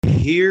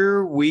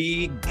here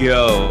we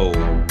go.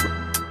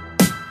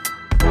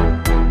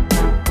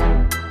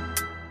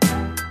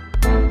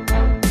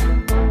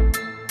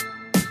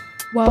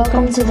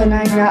 Welcome to the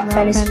 9 Route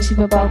Fantasy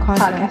Football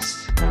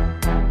Podcast.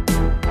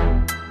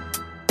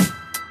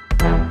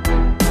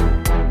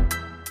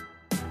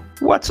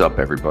 What's up,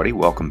 everybody?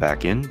 Welcome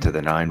back into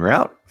the 9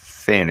 Route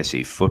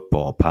Fantasy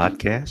Football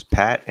Podcast.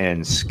 Pat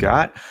and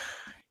Scott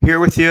here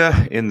with you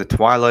in the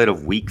twilight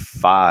of Week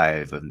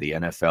 5 of the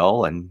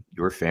NFL and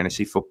your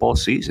fantasy football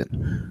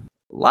season.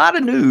 A lot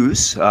of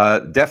news,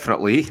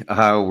 definitely.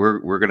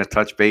 We're going to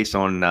touch base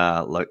on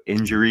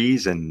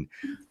injuries and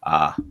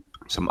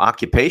some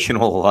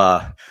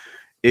occupational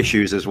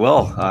issues as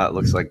well. It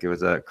looks like it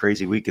was a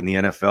crazy week in the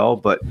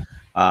NFL, but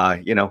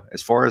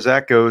as far as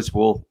that goes,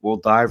 we'll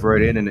dive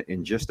right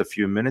in just a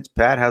few minutes.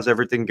 Pat, how's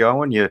everything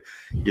going?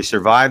 You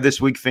survived this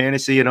week,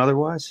 fantasy and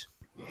otherwise?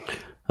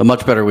 A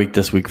much better week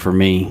this week for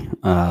me,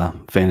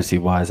 fantasy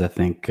wise. I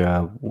think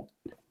in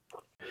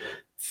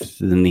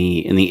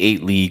the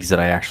 8 leagues that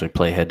I actually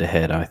play head to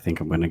head, I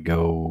think I'm going to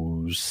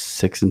go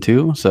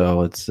 6-2.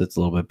 So it's a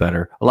little bit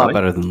better, a lot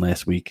better than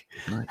last week.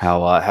 Nice.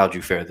 How'd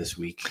you fare this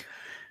week?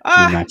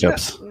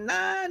 Matchups?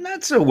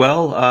 Not so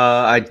well.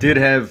 I did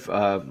have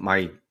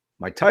my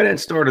tight end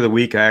start of the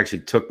week. I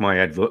actually took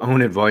my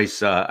own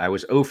advice. I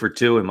was 0 for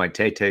 2 in my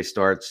Tay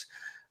starts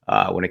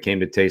when it came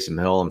to Taysom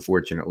Hill.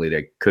 Unfortunately,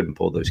 they couldn't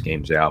pull those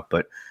games out.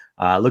 But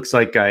looks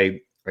like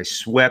I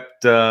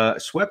swept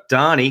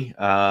Donnie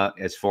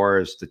as far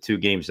as the 2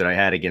 games that I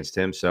had against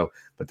him. So,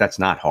 but that's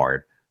not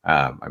hard.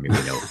 We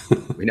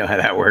know how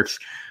that works.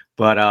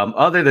 But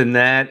other than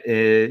that,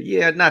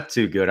 not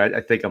too good.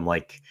 I think I'm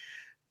like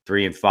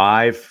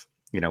 3-5.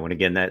 And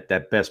again,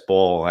 that best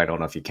ball, I don't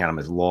know if you count them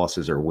as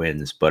losses or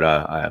wins, but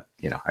I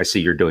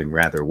see you're doing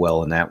rather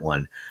well in that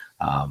one.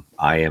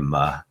 I am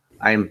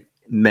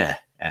meh,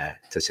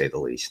 to say the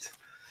least.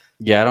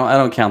 Yeah, I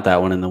don't count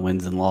that one in the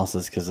wins and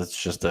losses because it's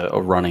just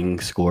a running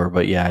score.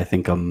 But yeah, I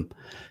think I'm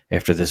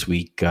after this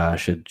week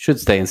should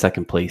stay in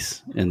second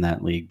place in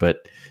that league.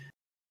 But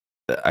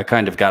I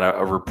kind of got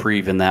a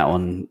reprieve in that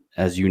one,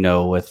 as you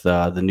know, with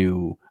the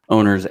new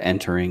owners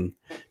entering,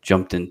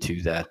 jumped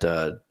into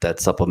that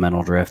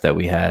supplemental draft that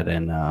we had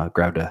and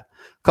grabbed a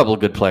couple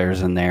of good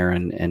players in there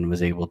and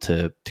was able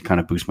to kind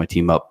of boost my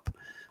team up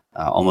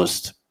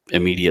almost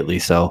immediately.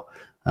 So,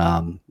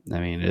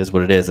 it is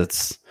what it is.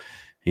 It's,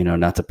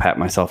 not to pat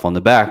myself on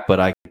the back, but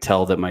I could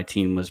tell that my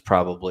team was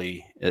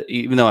probably,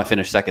 even though I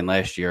finished second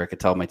last year, I could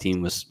tell my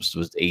team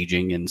was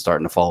aging and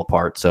starting to fall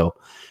apart. So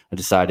I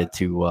decided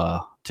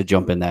to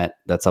jump in that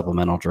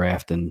supplemental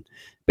draft and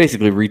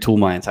basically retool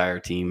my entire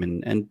team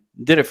and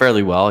did it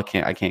fairly well. I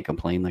can't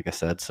complain, like I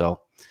said.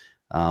 So,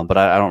 but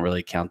I don't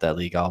really count that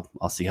league.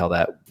 I'll see how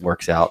that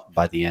works out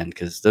by the end,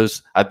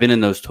 because I've been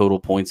in those total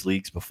points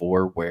leagues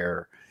before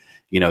where,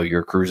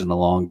 you're cruising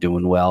along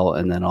doing well,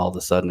 and then all of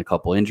a sudden a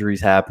couple injuries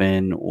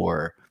happen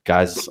or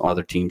guys on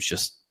other teams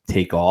just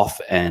take off,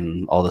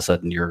 and all of a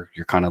sudden you're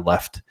kind of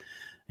left,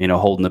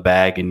 holding the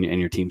bag and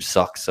your team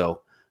sucks.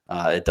 So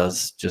it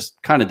does just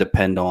kind of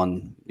depend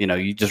on,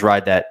 you just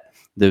ride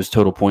those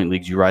total point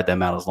leagues, you ride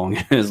them out as long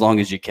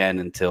as you can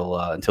until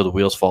the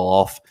wheels fall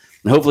off.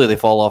 And hopefully they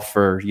fall off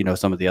for,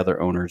 some of the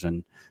other owners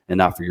and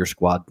not for your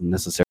squad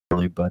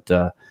necessarily, but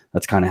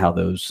that's kind of how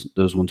those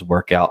ones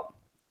work out.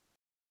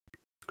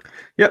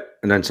 Yep.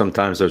 And then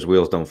sometimes those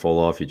wheels don't fall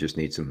off. You just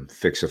need some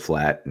fix a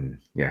flat and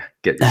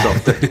get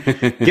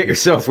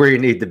yourself where you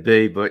need to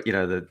be. But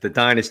the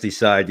dynasty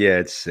side,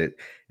 it's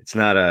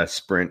not a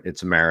sprint,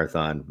 it's a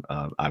marathon.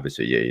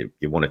 Obviously,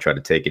 you want to try to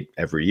take it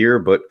every year,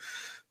 but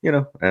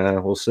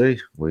we'll see.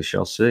 We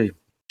shall see.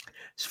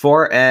 As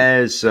far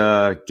as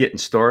getting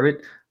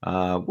started,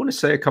 I want to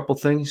say a couple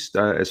things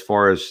as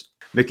far as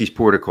Mickey's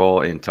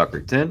Protocol in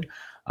Tuckerton.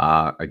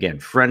 Again,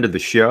 friend of the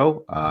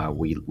show.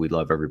 We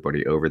love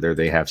everybody over there.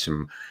 They have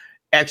some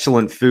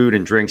excellent food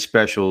and drink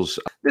specials.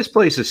 This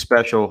place is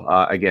special.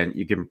 Again,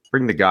 you can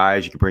bring the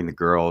guys, you can bring the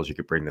girls, you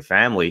can bring the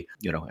family,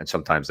 and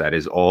sometimes that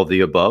is all the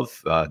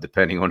above,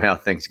 depending on how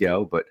things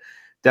go. But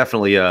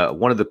definitely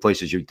one of the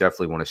places you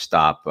definitely want to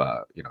stop,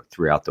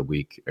 throughout the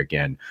week.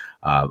 Again,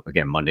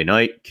 Monday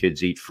night,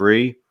 kids eat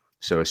free.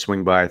 So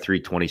swing by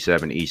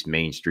 327 East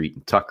Main Street in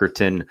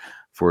Tuckerton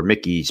for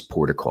Mickey's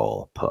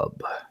Protocol Pub.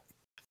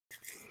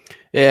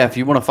 Yeah, if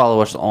you want to follow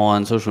us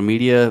on social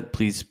media,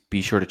 please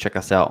be sure to check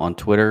us out on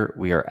Twitter.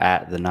 We are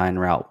at the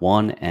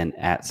 9Route1 and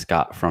at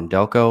Scott from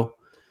Delco.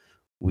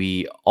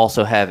 We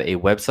also have a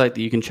website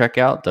that you can check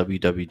out,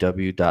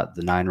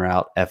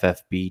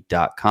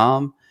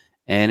 www.the9routeffb.com.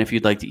 And if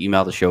you'd like to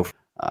email the show,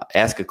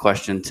 ask a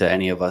question to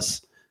any of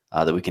us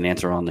that we can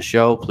answer on the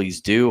show,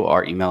 please do.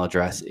 Our email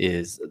address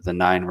is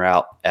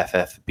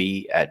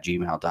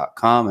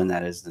the9routeffb@gmail.com, and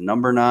that is the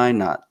number 9,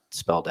 not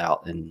spelled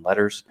out in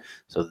letters.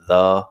 So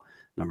the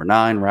number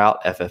 9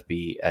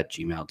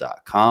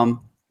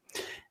 routeffb@gmail.com.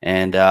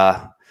 And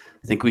I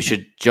think we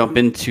should jump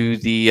into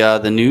the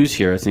news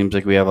here. It seems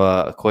like we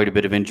have quite a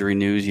bit of injury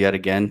news yet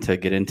again to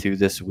get into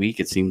this week.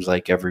 It seems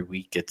like every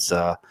week it's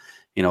a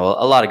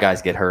lot of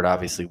guys get hurt,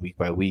 obviously, week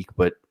by week,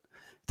 but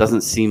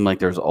doesn't seem like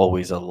there's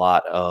always a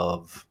lot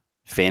of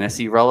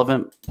fantasy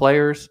relevant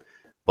players,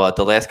 but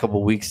the last couple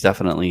of weeks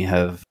definitely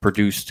have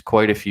produced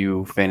quite a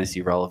few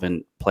fantasy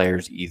relevant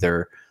players,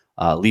 either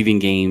leaving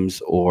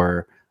games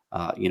or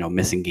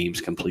missing games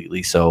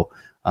completely. So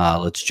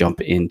let's jump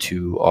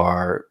into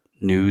our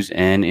news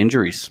and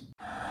injuries.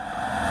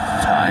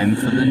 Time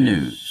for the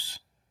news.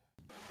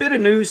 Bit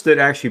of news that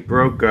actually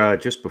broke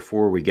just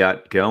before we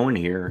got going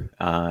here,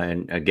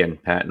 and again,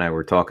 Pat and I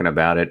were talking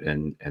about it,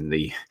 and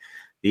the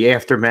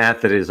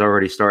aftermath that is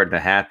already starting to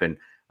happen.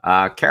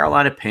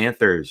 Carolina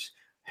Panthers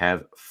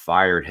have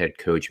fired head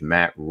coach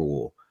Matt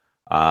Rule.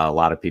 A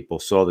lot of people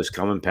saw this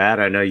coming, Pat.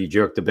 I know you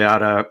joked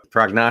about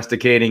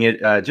prognosticating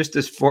it just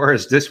as far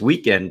as this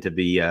weekend, to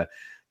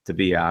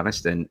be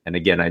honest. And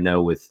again, I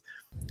know with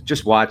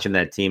just watching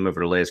that team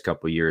over the last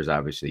couple of years,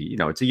 obviously,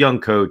 it's a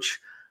young coach.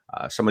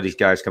 Some of these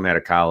guys come out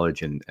of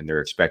college and they're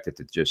expected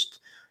to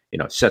just,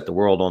 set the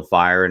world on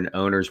fire, and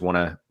owners want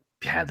to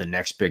have the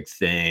next big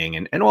thing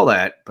and all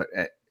that. But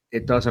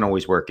it doesn't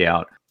always work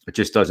out. It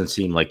just doesn't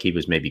seem like he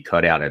was maybe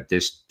cut out at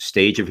this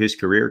stage of his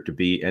career to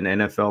be an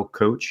NFL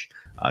coach.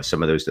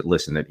 Some of those that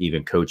listen that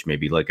even coach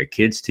maybe like a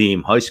kids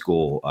team, high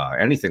school,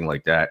 anything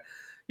like that.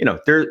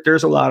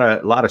 There's a lot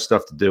of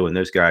stuff to do, and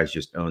those guys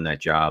just own that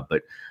job.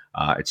 But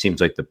it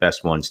seems like the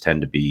best ones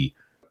tend to be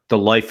the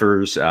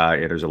lifers.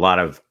 There's a lot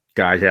of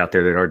guys out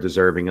there that are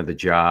deserving of the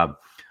job.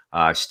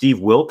 Steve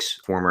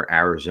Wilkes, former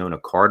Arizona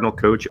Cardinal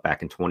coach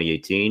back in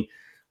 2018.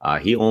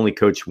 He only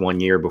coached 1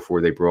 year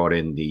before they brought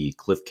in the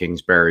Cliff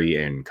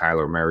Kingsbury and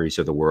Kyler Murrays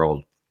of the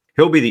world.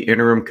 He'll be the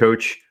interim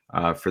coach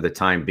for the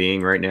time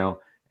being right now.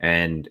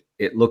 And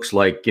it looks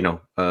like,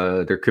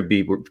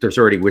 there's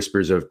already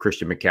whispers of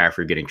Christian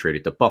McCaffrey getting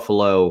traded to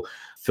Buffalo.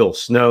 Phil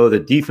Snow, the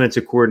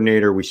defensive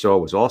coordinator we saw,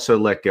 was also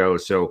let go.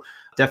 So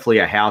definitely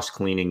a house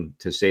cleaning,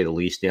 to say the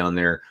least, down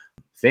there.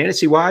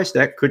 Fantasy-wise,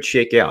 that could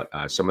shake out.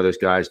 Some of those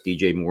guys,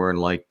 DJ Moore and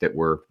like, that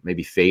were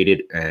maybe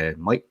faded,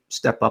 might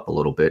step up a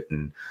little bit.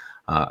 And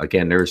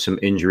again, there's some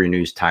injury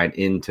news tied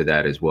into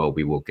that as well.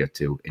 We will get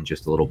to in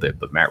just a little bit.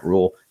 But Matt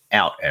Rule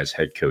out as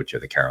head coach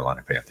of the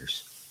Carolina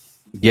Panthers.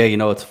 Yeah,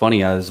 it's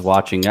funny. I was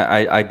watching.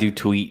 I do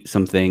tweet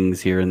some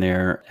things here and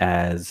there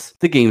as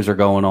the games are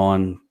going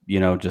on,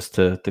 just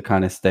to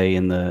kind of stay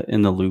in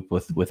the loop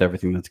with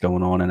everything that's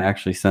going on. And I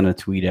actually sent a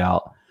tweet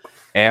out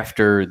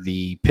after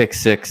the pick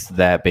six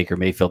that Baker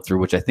Mayfield threw,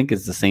 which I think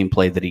is the same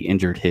play that he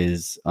injured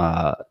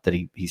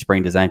that he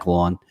sprained his ankle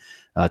on,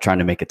 trying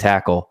to make a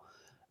tackle.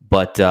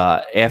 But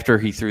after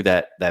he threw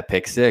that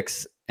pick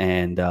six,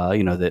 and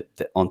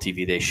that on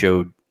TV they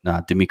showed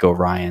DeMeco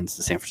Ryans,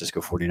 the San Francisco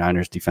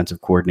 49ers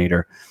defensive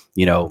coordinator,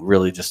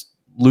 really just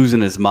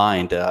losing his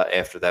mind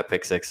after that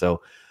pick six.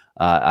 So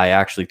I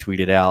actually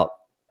tweeted out,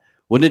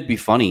 wouldn't it be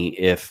funny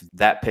if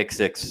that pick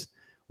six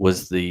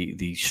was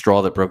the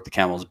straw that broke the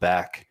camel's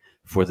back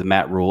for the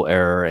Matt Rule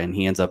error, and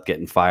he ends up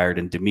getting fired,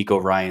 and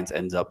DeMeco Ryans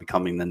ends up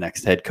becoming the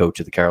next head coach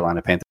of the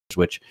Carolina Panthers,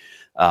 which,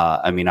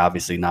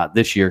 obviously not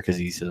this year because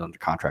he's under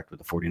contract with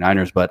the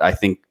 49ers, but I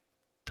think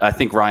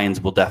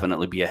Ryans will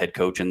definitely be a head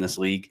coach in this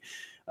league,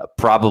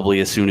 probably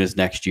as soon as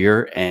next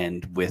year.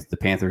 And with the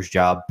Panthers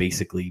job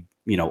basically,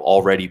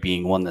 already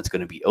being one that's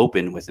going to be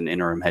open with an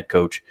interim head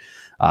coach,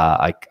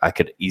 I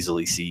could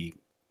easily see,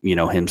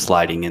 him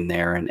sliding in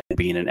there and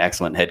being an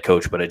excellent head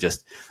coach. But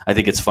I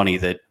think it's funny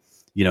that,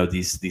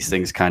 these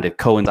things kind of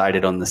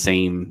coincided on the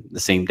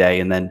same day.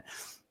 And then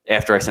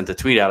after I sent the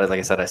tweet out, like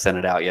I said, I sent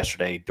it out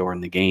yesterday during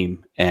the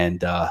game,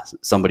 and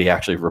somebody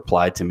actually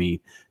replied to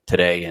me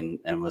today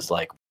and was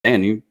like,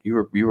 man,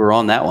 you were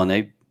on that one.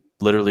 They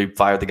literally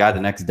fired the guy the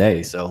next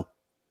day. So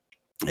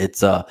it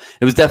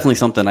was definitely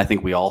something I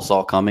think we all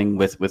saw coming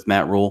with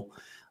Matt Rule.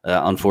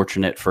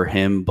 Unfortunate for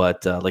him,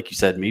 but like you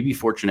said, maybe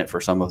fortunate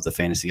for some of the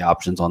fantasy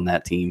options on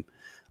that team.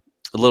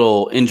 A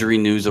little injury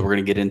news that we're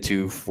going to get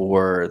into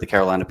for the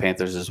Carolina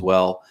Panthers as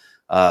well.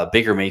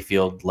 Baker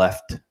Mayfield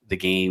left the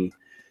game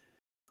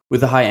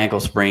with a high ankle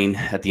sprain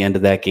at the end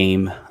of that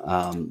game.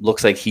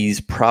 Looks like he's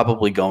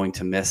probably going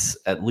to miss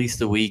at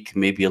least a week,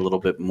 maybe a little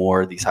bit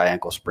more. These high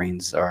ankle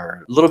sprains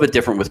are a little bit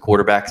different with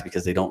quarterbacks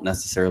because they don't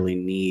necessarily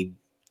need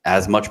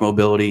as much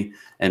mobility.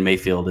 And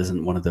Mayfield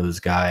isn't one of those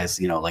guys,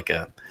 like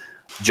a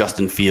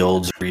Justin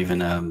Fields or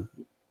even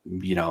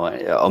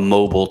a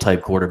mobile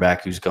type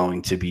quarterback who's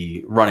going to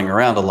be running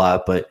around a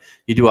lot, but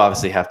you do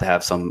obviously have to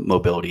have some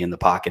mobility in the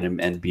pocket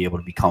and be able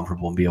to be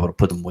comfortable and be able to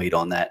put some weight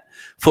on that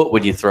foot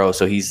when you throw.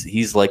 So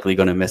he's likely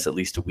going to miss at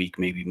least a week,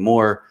 maybe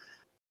more.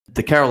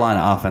 The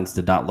Carolina offense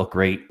did not look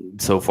great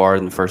so far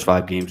in the first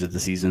 5 games of the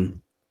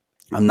season.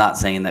 I'm not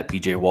saying that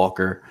PJ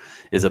Walker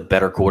is a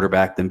better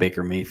quarterback than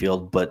Baker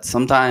Mayfield, but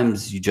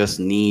sometimes you just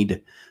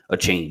need a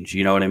change.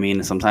 You know what I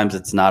mean? Sometimes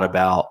it's not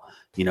about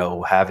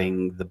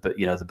having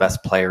the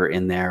best player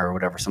in there or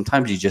whatever.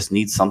 Sometimes you just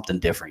need something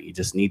different. You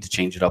just need to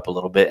change it up a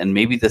little bit. And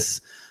maybe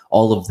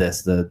all of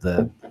this,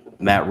 the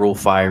Matt Rule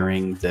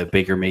firing, the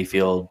Baker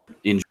Mayfield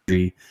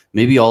injury,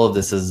 maybe all of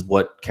this is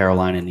what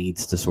Carolina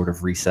needs to sort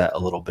of reset a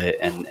little bit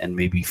and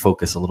maybe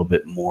focus a little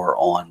bit more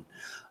on,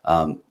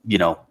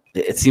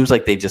 it seems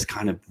like they just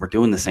kind of were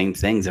doing the same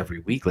things every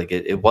week. Like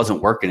it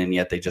wasn't working, and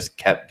yet they just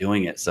kept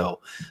doing it. So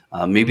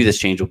maybe this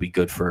change will be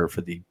good for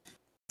the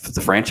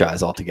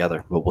franchise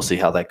altogether, but we'll see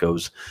how that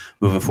goes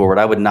moving forward.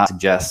 I would not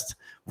suggest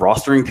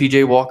rostering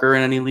PJ Walker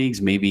in any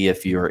leagues. Maybe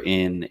if you're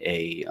in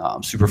a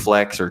super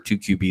flex or 2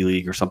 QB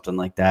league or something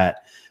like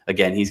that.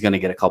 Again, he's going to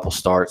get a couple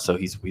starts, so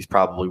he's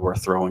probably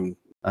worth throwing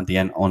on the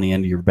end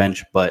of your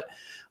bench, but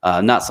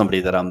not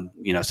somebody that I'm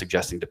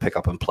suggesting to pick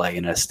up and play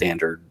in a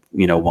standard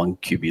 1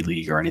 QB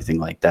league or anything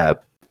like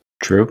that.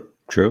 True.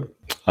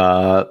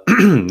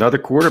 Another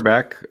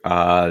quarterback.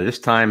 This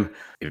time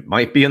it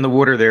might be in the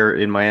water there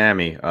in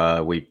Miami.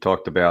 We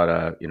talked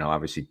about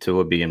obviously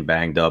Tua being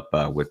banged up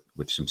with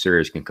some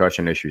serious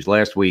concussion issues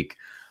last week,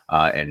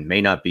 and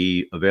may not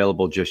be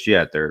available just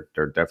yet. They're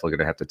definitely going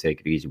to have to take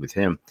it easy with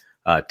him.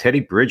 Teddy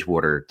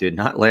Bridgewater did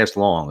not last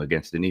long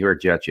against the New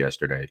York Jets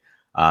yesterday.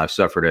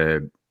 Suffered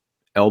a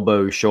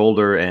elbow,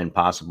 shoulder, and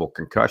possible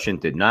concussion.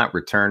 Did not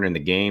return in the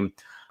game.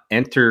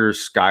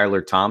 Enters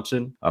Skylar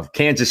Thompson of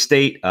Kansas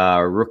State,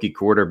 rookie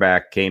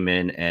quarterback, came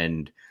in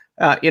and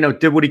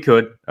did what he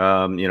could.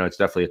 It's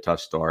definitely a tough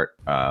start.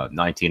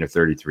 19 of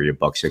 33, a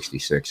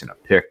 $166 and a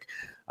pick.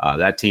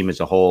 That team as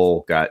a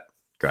whole got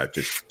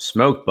just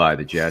smoked by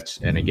the Jets,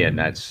 and again,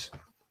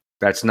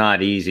 that's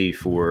not easy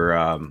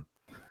for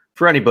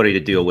anybody to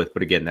deal with.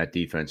 But again, that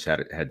defense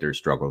had their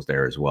struggles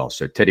there as well.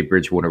 So Teddy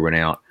Bridgewater went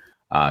out.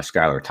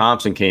 Skylar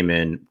Thompson came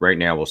in. Right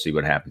now, we'll see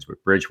what happens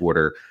with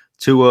Bridgewater.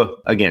 Tua,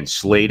 again,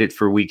 slated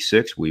for week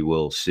 6. We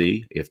will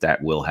see if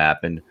that will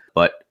happen,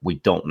 but we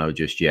don't know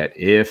just yet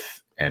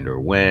if and or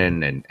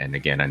when. And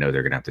again, I know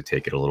they're going to have to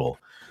take it a little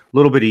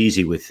bit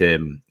easy with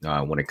him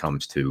when it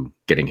comes to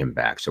getting him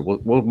back. So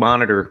we'll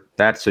monitor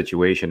that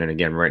situation. And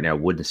again, right now,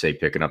 wouldn't say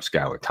picking up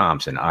Skylar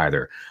Thompson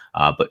either,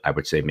 but I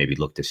would say maybe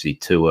look to see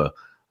Tua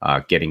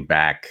getting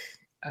back,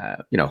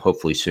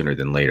 hopefully sooner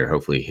than later.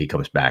 Hopefully he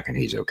comes back and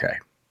he's okay.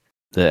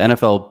 The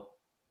NFL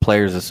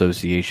Players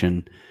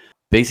Association,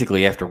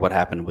 basically after what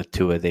happened with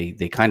Tua,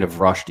 they kind of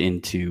rushed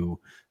into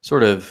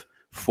sort of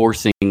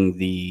forcing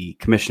the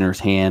commissioner's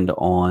hand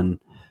on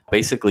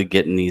basically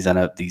getting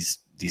these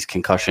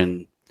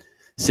concussion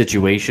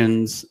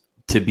situations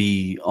to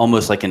be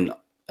almost like an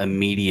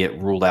immediate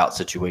ruled out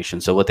situation.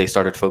 So what they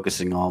started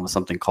focusing on was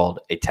something called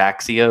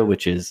ataxia,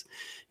 which is,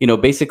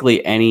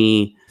 basically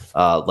any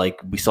like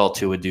we saw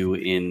Tua do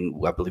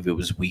in, I believe it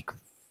was week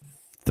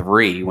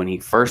 3 when he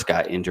first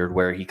got injured,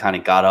 where he kind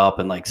of got up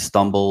and like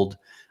stumbled.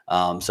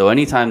 So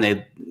anytime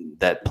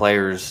that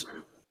players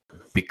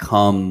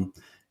become,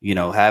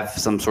 have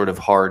some sort of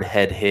hard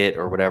head hit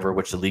or whatever,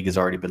 which the league has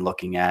already been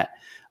looking at,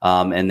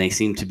 and they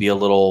seem to be a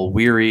little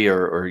weary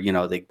or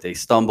they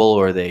stumble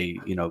or they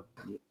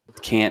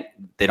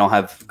don't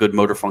have good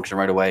motor function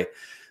right away.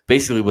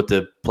 Basically what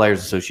the Players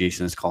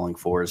Association is calling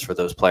for is for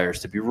those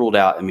players to be ruled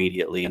out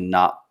immediately and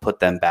not put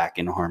them back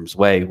in harm's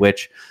way,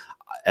 which,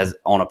 as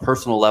on a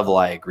personal level,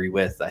 I agree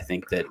with. I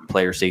think that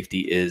player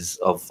safety is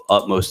of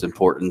utmost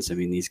importance. I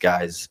mean, these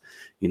guys,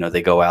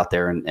 they go out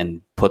there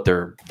and put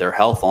their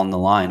health on the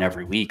line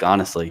every week,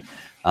 honestly.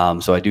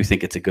 So I do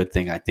think it's a good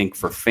thing. I think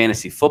for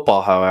fantasy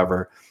football,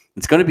 however,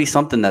 it's going to be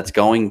something that's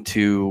going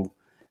to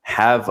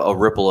have a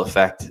ripple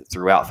effect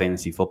throughout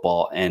fantasy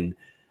football. And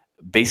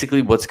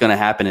basically what's going to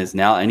happen is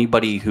now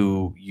anybody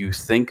who you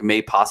think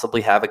may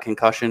possibly have a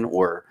concussion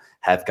or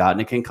have gotten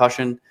a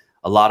concussion,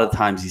 a lot of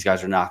times these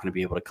guys are not going to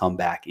be able to come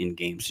back in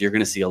games. So you're going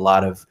to see a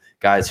lot of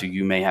guys who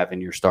you may have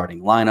in your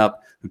starting lineup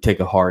who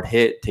take a hard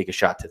hit, take a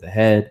shot to the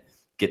head,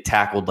 get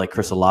tackled like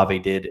Chris Olave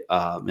did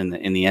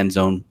in the end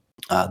zone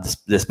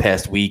this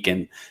past week,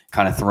 and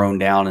kind of thrown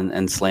down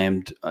and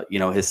slammed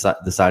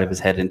the side of his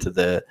head into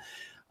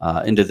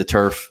the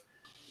turf.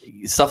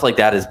 Stuff like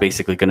that is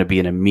basically going to be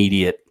an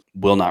immediate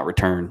will not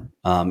return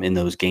in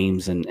those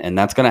games, and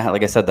that's going to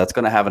like I said, that's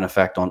going to have an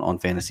effect on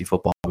fantasy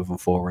football moving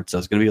forward. So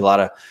it's going to be a lot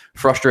of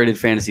frustrated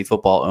fantasy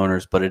football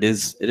owners, but it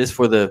is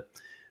for the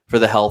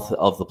health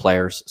of the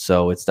players.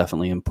 So it's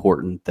definitely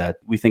important that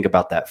we think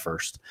about that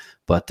first.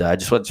 But I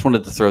just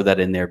wanted to throw that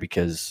in there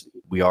because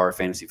we are a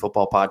fantasy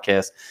football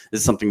podcast.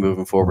 This is something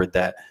moving forward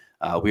that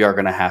we are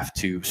going to have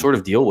to sort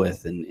of deal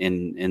with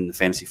in the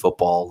fantasy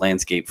football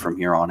landscape from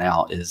here on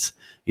out. Is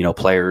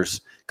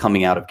players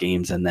coming out of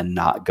games and then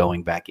not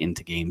going back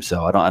into games.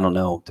 So I don't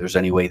know if there's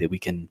any way that we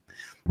can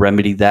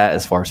remedy that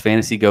as far as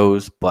fantasy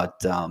goes, but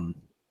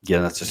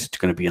that's just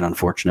going to be an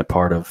unfortunate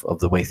part of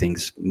the way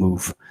things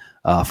move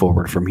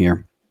forward from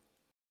here.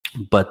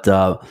 But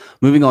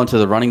moving on to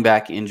the running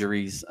back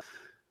injuries,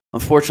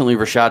 unfortunately,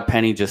 Rashad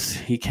Penny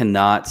he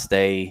cannot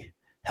stay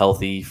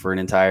healthy for an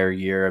entire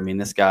year. I mean,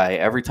 this guy,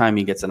 every time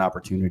he gets an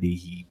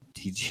opportunity,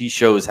 he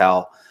shows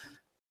how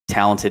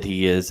talented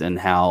he is and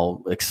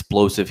how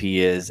explosive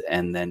he is,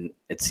 and then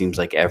it seems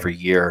like every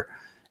year,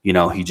 he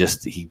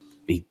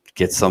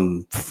gets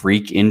some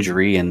freak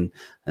injury, and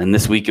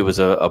this week it was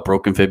a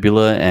broken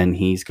fibula, and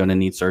he's going to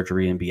need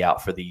surgery and be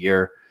out for the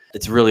year.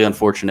 It's really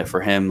unfortunate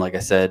for him. Like I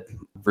said,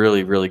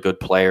 really, really good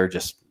player,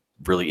 just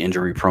really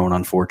injury prone,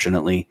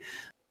 unfortunately.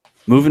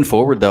 Moving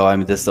forward, though, I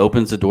mean, this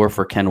opens the door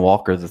for Ken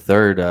Walker, the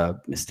third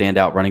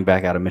standout running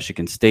back out of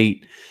Michigan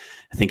State.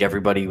 I think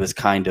everybody was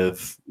kind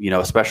of,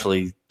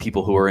 especially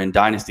people who are in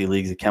dynasty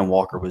leagues, that Ken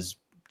Walker was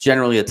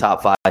generally a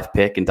top 5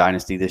 pick in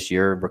dynasty this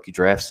year, rookie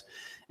drafts.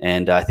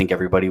 And I think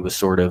everybody was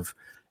sort of,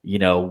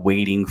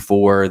 waiting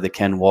for the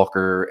Ken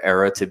Walker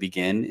era to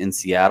begin in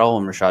Seattle.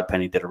 And Rashad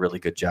Penny did a really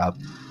good job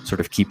sort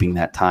of keeping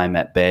that time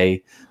at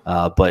bay.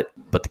 But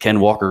the Ken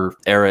Walker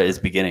era is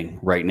beginning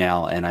right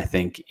now. And I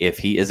think if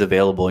he is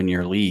available in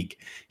your league,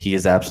 he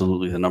is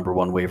absolutely the number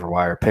one waiver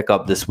wire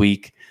pickup this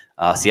week.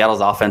 Seattle's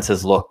offense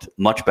has looked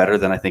much better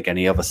than I think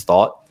any of us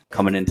thought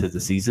coming into the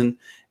season.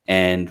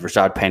 And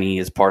Rashad Penny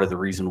is part of the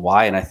reason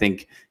why. And I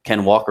think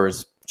Ken Walker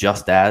is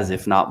just as,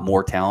 if not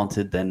more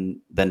talented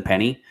than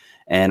Penny.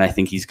 And I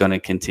think he's going to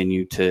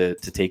continue to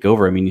take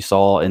over. I mean, you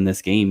saw in this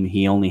game,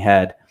 he only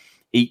had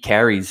 8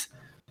 carries,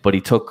 but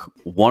he took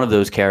one of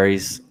those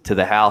carries to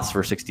the house for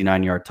a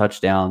 69-yard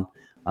touchdown.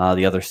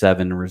 The other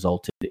 7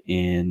 resulted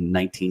in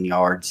 19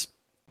 yards,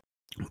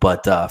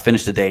 but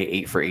finished the day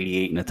 8 for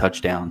 88 and a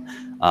touchdown.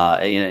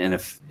 And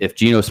if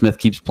Geno Smith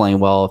keeps playing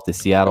well, if the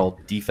Seattle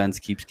defense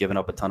keeps giving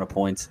up a ton of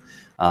points,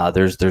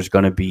 there's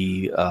going to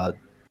be a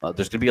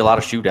lot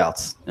of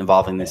shootouts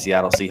involving the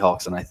Seattle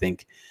Seahawks. And I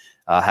think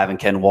having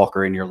Ken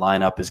Walker in your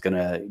lineup is going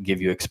to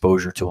give you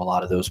exposure to a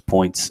lot of those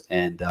points.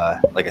 And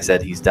like I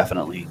said, he's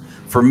definitely,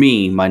 for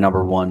me, my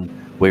number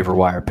one waiver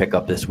wire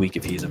pickup this week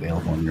if he's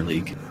available in your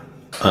league.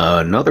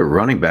 Another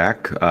running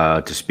back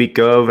to speak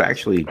of,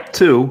 actually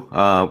 2.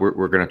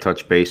 We're going to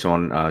touch base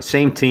on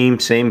same team,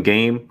 same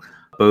game.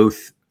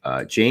 Both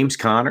James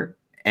Conner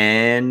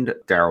and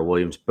Darrell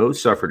Williams both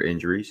suffered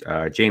injuries.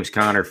 James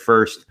Conner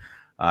first,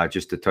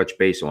 just to touch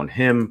base on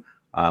him.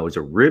 Was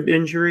a rib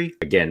injury.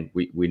 Again,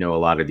 we know a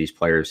lot of these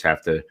players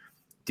have to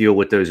deal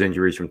with those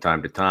injuries from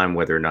time to time,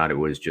 whether or not it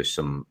was just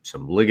some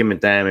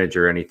ligament damage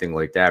or anything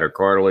like that, or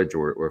cartilage,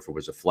 or if it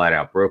was a flat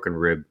out broken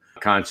rib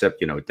concept.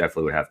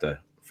 Definitely would have to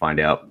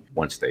find out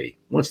once they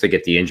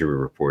get the injury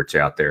reports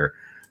out there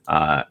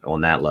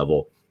on that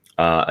level.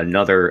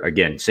 Another,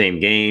 again, same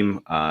game,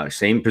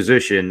 same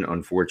position,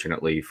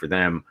 unfortunately for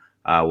them,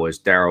 was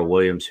Darrell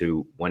Williams,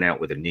 who went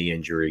out with a knee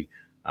injury.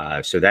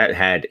 So that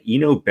had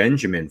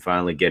Benjamin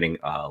finally getting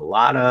a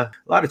lot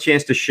of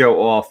chance to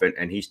show off,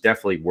 and he's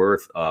definitely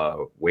worth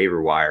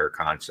waiver wire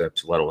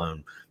concepts, let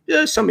alone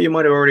some of you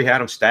might have already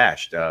had him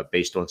stashed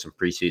based on some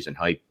preseason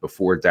hype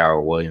before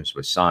Darrell Williams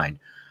was signed.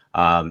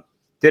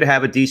 Did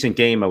have a decent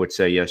game, I would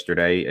say,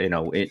 yesterday,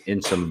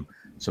 in some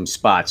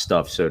spot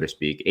stuff, so to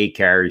speak. 8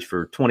 carries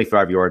for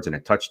 25 yards and a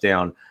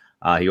touchdown.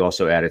 He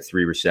also added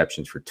 3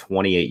 receptions for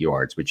 28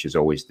 yards, which is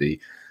always the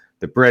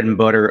bread and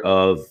butter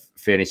of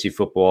fantasy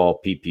football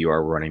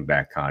PPR running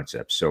back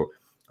concepts. So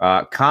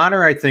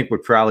Connor, I think,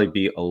 would probably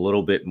be a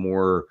little bit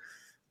more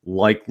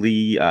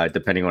likely,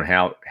 depending on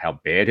how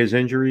bad his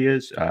injury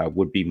is,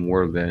 would be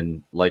more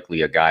than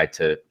likely a guy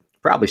to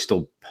probably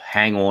still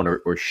hang on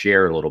or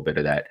share a little bit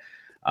of that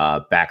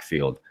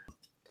backfield.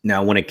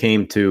 Now, when it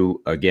came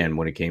to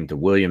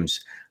Williams,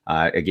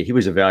 again, he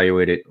was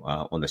evaluated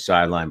on the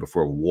sideline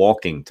before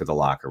walking to the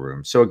locker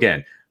room. So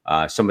again,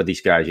 some of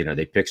these guys,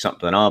 they pick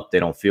something up, they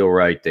don't feel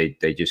right,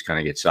 they just kind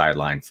of get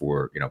sidelined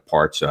for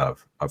parts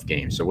of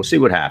games. So we'll see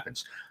what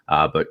happens.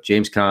 But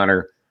James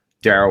Conner,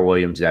 Darrell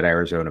Williams, that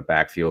Arizona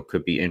backfield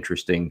could be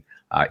interesting.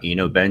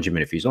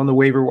 Benjamin, if he's on the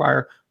waiver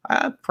wire,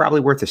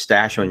 probably worth a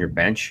stash on your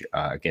bench.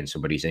 Again,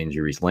 somebody's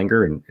injuries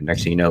linger, and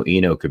next thing you know,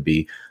 Eno could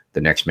be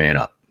the next man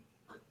up.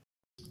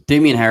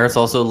 Damian Harris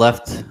also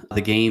left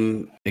the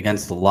game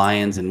against the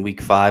Lions in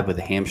Week 5 with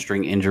a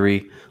hamstring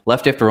injury.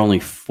 Left after only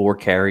 4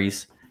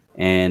 carries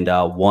and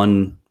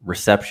 1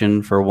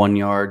 reception for 1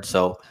 yard.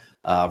 So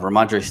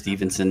Ramondre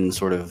Stevenson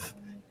sort of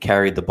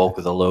carried the bulk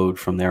of the load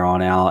from there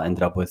on out,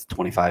 ended up with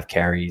 25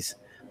 carries,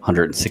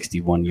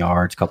 161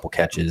 yards, couple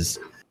catches.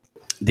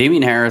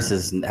 Damian Harris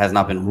has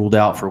not been ruled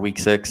out for Week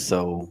 6,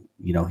 so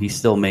he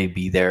still may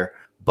be there.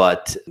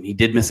 But he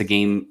did miss a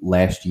game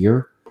last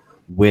year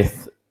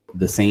with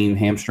the same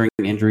hamstring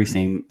injury,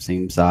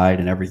 same side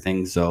and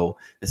everything. So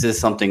this is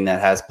something that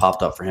has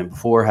popped up for him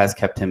before, has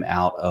kept him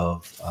out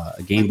of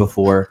a game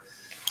before.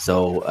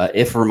 So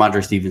if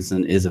Ramondre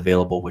Stevenson is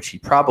available, which he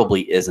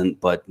probably isn't,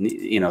 but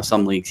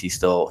some leagues he's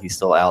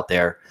still out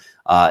there.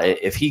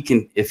 If he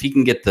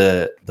can get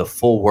the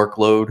full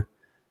workload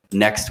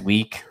next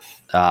week,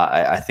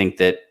 I think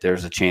that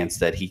there's a chance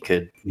that he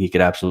could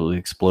absolutely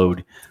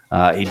explode.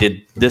 He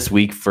did this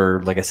week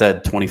for, like I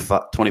said,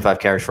 25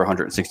 carries for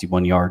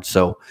 161 yards.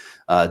 So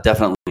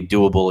definitely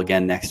doable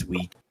again next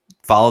week.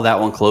 Follow that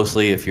one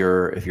closely if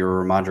you're a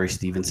Ramondre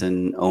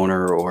Stevenson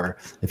owner, or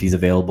if he's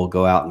available,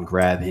 go out and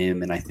grab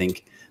him. And I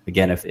think,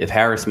 again, if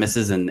Harris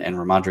misses and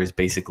Ramondre is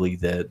basically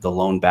the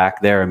lone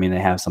back there, I mean, they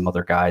have some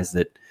other guys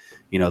that,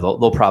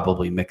 they'll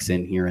probably mix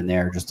in here and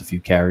there, just a few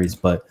carries.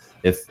 But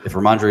if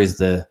Ramondre is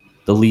the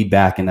lead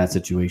back in that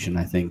situation,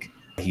 I think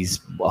he's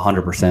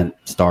 100%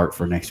 start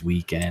for next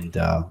week, and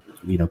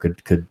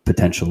could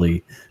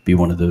potentially be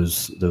one of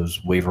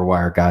those waiver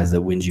wire guys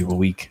that wins you a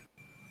week.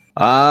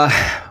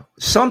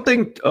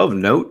 Something of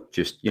note,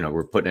 just,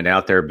 we're putting it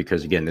out there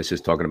because, again, this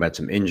is talking about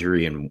some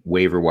injury and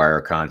waiver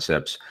wire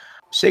concepts.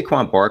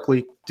 Saquon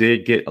Barkley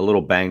did get a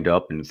little banged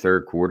up in the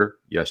third quarter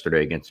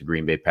yesterday against the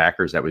Green Bay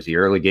Packers. That was the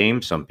early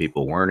game. Some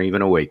people weren't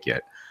even awake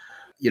yet.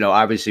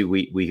 Obviously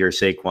we hear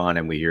Saquon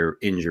and we hear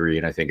injury,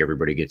 and I think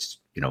everybody gets,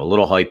 a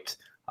little hyped.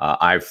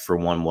 I, for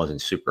one,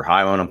 wasn't super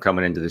high on him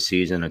coming into the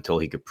season until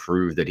he could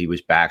prove that he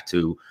was back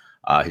to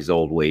his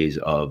old ways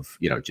of,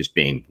 just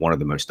being one of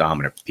the most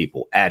dominant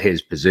people at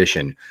his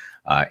position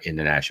in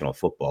the National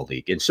Football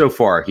League. And so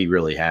far, he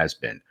really has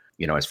been.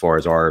 As far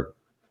as our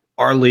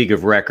league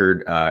of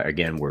record,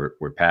 again, where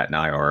Pat and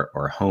I are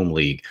our home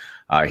league,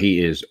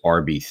 he is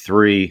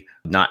RB3,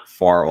 not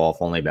far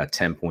off, only about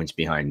 10 points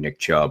behind Nick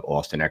Chubb.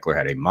 Austin Eckler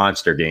had a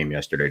monster game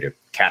yesterday to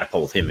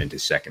catapult him into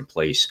second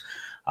place.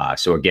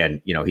 So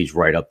again, he's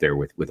right up there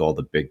with all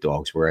the big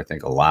dogs where I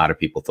think a lot of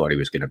people thought he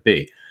was going to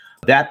be.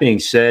 That being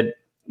said,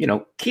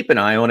 keep an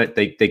eye on it.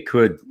 They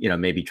could,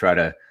 maybe try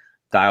to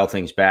dial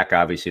things back.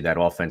 Obviously, that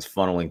offense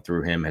funneling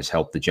through him has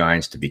helped the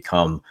Giants to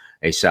become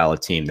a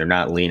solid team. They're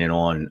not leaning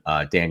on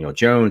Daniel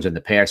Jones in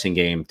the passing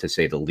game, to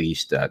say the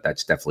least.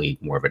 That's definitely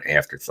more of an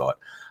afterthought.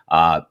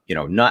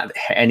 Not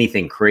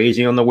anything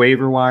crazy on the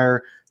waiver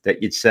wire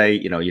that you'd say,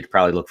 you'd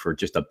probably look for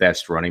just a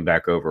best running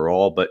back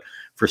overall. But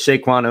for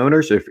Saquon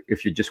owners,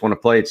 if you just want to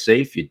play it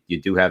safe,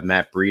 you do have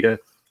Matt Breida.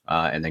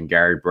 And then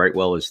Gary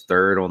Brightwell is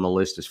third on the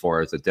list as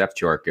far as the depth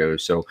chart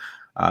goes. So,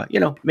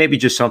 maybe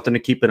just something to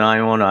keep an eye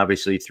on,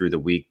 obviously, through the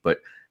week. But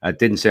it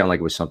didn't sound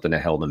like it was something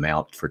that held him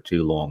out for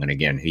too long. And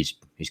again, he's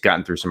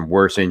gotten through some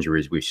worse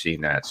injuries. We've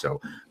seen that. So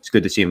it's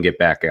good to see him get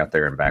back out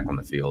there and back on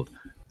the field.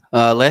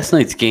 Last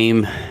night's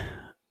game,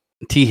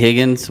 T.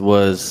 Higgins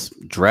was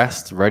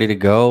dressed, ready to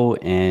go,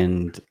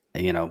 and,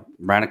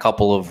 ran a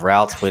couple of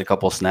routes, played a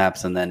couple of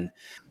snaps, and then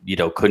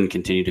couldn't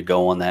continue to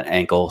go on that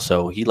ankle.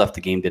 So he left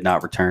the game, did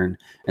not return,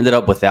 ended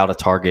up without a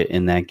target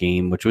in that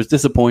game, which was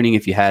disappointing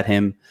if you had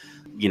him,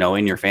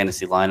 in your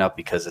fantasy lineup,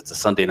 because it's a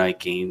Sunday night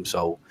game.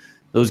 So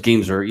those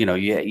games are,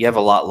 you have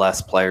a lot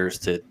less players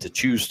to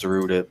choose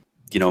through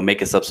to,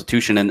 make a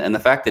substitution. And the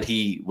fact that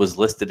he was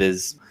listed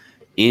as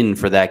in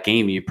for that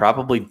game, you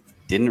probably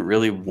didn't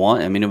really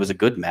want, it was a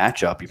good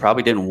matchup. You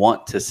probably didn't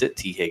want to sit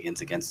T.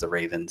 Higgins against the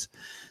Ravens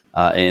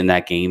in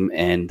that game,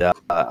 and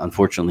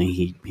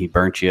unfortunately he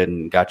burnt you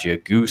and got you a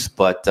goose.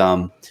 But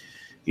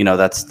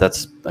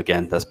that's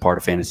part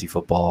of fantasy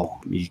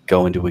football. You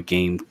go into a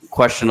game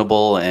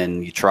questionable,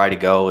 and you try to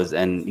go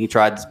and he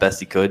tried as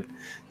best he could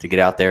to get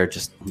out there. It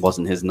just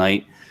wasn't his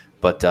night.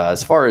 But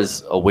as far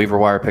as a waiver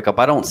wire pickup,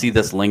 I don't see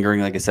this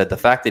lingering. Like I said, the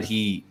fact that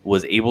he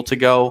was able to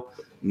go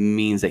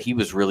means that he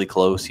was really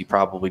close. He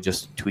probably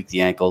just tweaked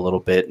the ankle a little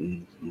bit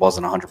and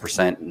wasn't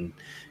 100%. And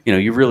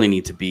you really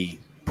need to be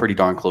pretty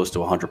darn close to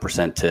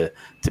 100%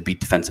 to beat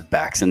defensive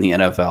backs in the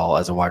NFL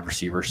as a wide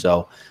receiver.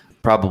 So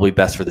probably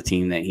best for the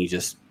team that he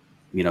just,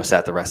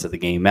 sat the rest of the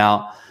game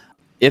out.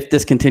 If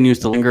this continues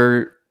to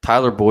linger,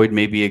 Tyler Boyd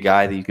may be a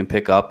guy that you can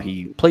pick up.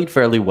 He played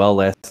fairly well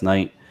last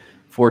night,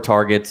 4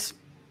 targets,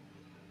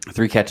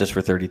 3 catches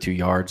for 32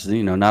 yards.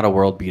 Not a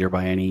world beater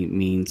by any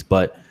means,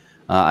 but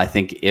I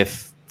think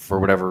if for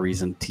whatever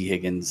reason T.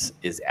 Higgins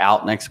is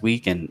out next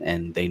week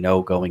and they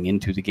know going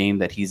into the game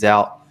that he's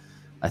out,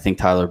 I think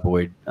Tyler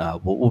Boyd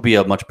will be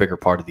a much bigger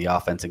part of the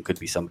offense and could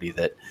be somebody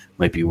that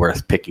might be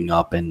worth picking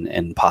up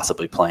and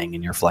possibly playing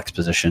in your flex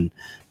position.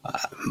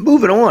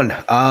 Moving on.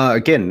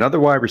 Again, another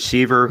wide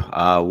receiver,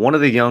 one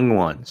of the young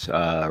ones,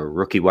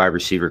 rookie wide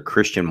receiver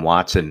Christian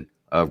Watson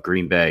of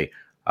Green Bay,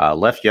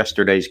 left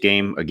yesterday's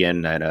game,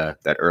 again,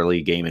 that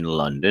early game in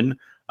London,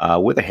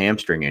 with a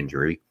hamstring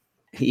injury.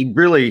 He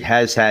really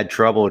has had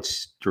trouble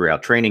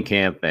throughout training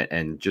camp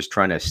and just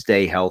trying to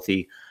stay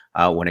healthy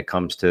when it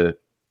comes to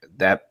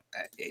that.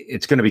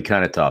 It's going to be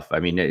kind of tough.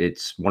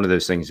 It's one of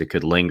those things that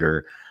could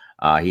linger.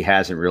 He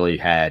hasn't really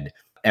had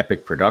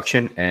epic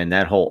production, and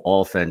that whole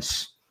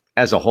offense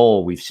as a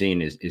whole we've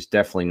seen is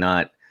definitely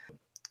not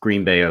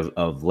Green Bay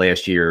of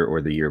last year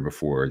or the year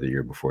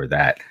before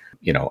that.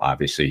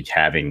 Obviously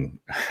having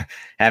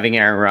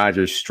Aaron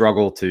Rodgers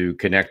struggle to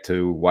connect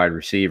to wide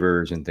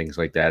receivers and things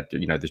like that,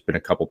 there's been a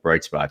couple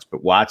bright spots,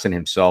 but Watson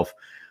himself,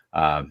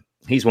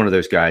 he's one of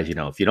those guys,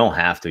 if you don't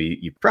have to,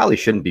 you probably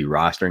shouldn't be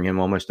rostering him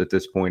almost at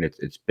this point.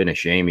 It's been a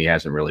shame he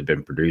hasn't really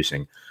been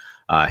producing.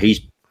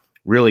 He's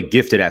really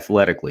gifted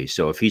athletically.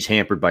 So if he's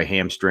hampered by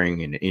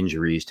hamstring and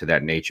injuries to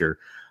that nature,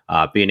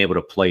 being able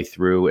to play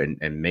through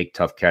and make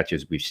tough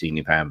catches, we've seen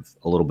him have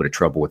a little bit of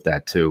trouble with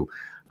that too.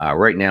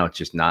 Right now, it's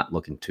just not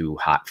looking too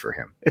hot for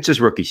him. It's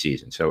his rookie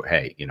season. So,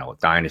 hey,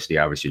 Dynasty,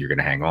 obviously you're going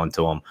to hang on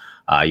to him.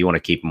 You want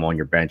to keep him on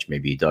your bench.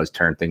 Maybe he does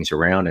turn things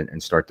around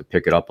and start to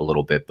pick it up a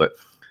little bit. But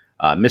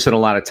missing a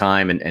lot of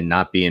time and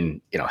not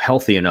being,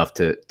 healthy enough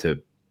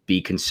to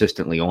be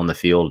consistently on the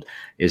field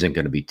isn't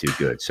going to be too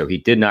good. So he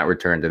did not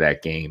return to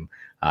that game.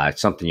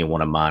 It's something you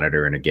want to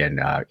monitor. And again,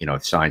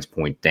 if signs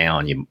point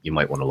down, you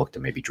might want to look to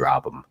maybe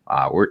drop him.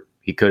 Or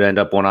he could end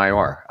up on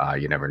IR.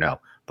 You never know.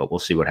 But we'll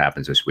see what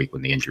happens this week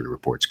when the injury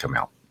reports come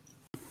out.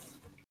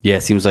 Yeah,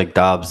 it seems like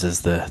Dobbs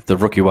is the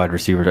rookie wide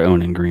receiver to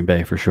own in Green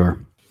Bay for sure.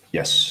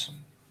 Yes.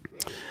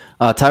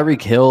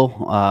 Tyreek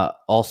Hill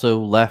also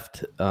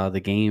left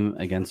the game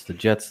against the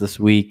Jets this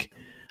week.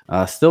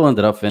 Still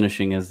ended up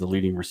finishing as the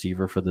leading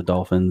receiver for the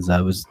Dolphins.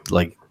 That was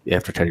like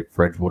after Teddy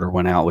Bridgewater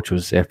went out, which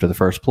was after the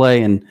first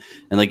play. And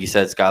like you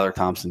said, Skylar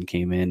Thompson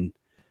came in.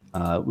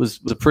 It was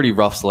a pretty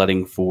rough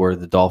sledding for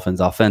the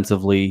Dolphins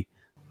offensively.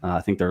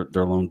 I think their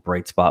lone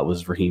bright spot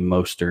was Raheem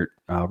Mostert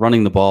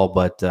running the ball,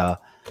 but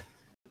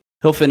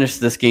he'll finish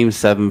this game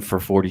 7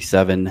 for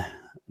 47,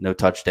 no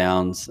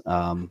touchdowns.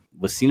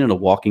 Was seen in a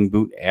walking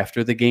boot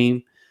after the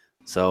game.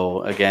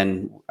 So,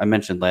 again, I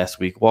mentioned last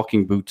week,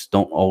 walking boots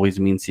don't always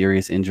mean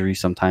serious injury.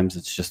 Sometimes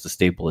it's just a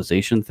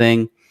stabilization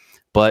thing.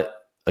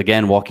 But,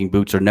 again, walking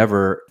boots are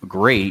never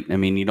great. I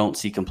mean, you don't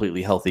see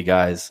completely healthy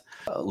guys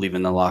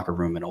leaving the locker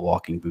room in a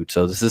walking boot.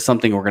 So this is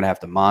something we're going to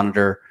have to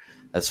monitor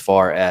as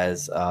far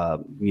as,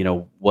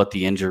 what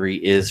the injury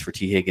is for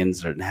T.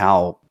 Higgins and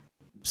how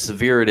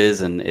severe it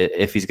is and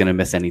if he's going to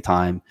miss any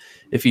time.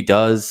 If he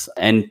does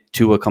and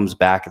Tua comes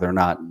back, they're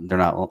not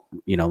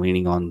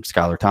leaning on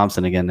Skylar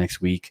Thompson again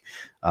next week.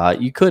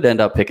 You could end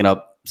up picking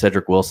up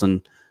Cedric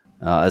Wilson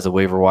as a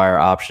waiver wire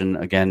option.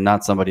 Again,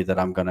 not somebody that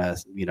I'm going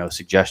to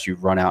suggest you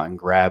run out and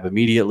grab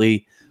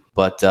immediately,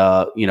 but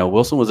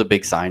Wilson was a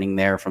big signing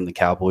there from the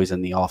Cowboys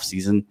in the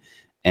offseason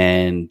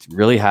and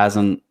really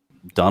hasn't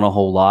done a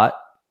whole lot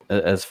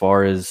as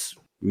far as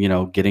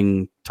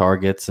getting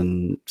targets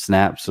and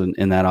snaps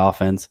in that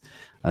offense.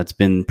 It's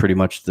been pretty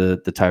much the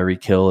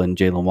Tyreek Hill and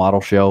Jalen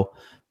Waddle show.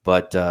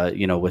 But,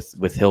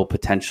 with Hill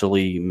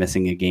potentially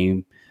missing a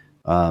game,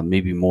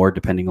 maybe more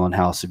depending on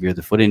how severe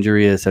the foot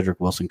injury is,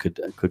 Cedric Wilson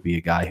could be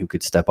a guy who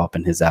could step up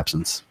in his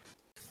absence.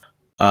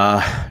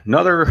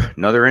 Another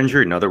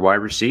injury, another wide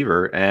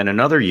receiver, and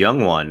another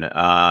young one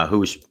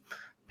who's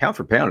pound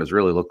for pound has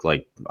really looked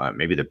like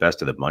maybe the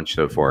best of the bunch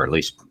so far, at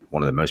least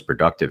one of the most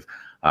productive,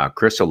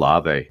 Chris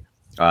Olave.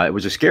 It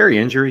was a scary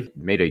injury.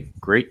 Made a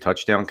great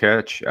touchdown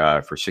catch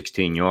for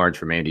 16 yards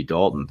from Andy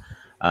Dalton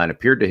and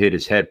appeared to hit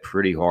his head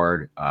pretty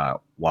hard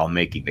while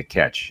making the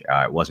catch.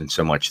 It wasn't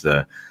so much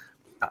the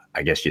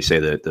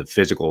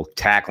physical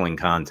tackling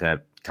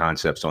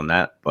concepts on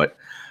that, but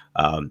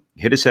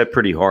hit his head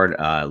pretty hard.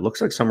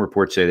 Looks like some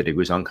reports say that he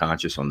was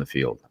unconscious on the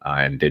field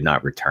and did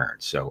not return.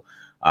 So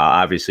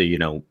obviously,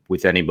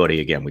 with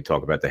anybody, again, we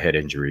talk about the head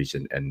injuries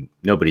and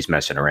nobody's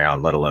messing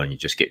around, let alone you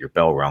just get your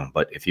bell rung.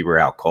 But if he were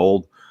out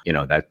cold,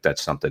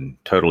 that's something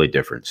totally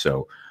different.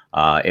 So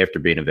after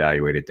being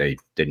evaluated, they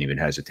didn't even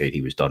hesitate.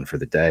 He was done for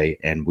the day.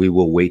 And we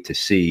will wait to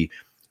see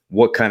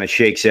what kind of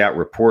shakes out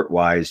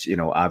report-wise.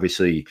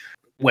 Obviously,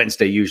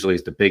 Wednesday usually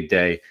is the big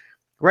day.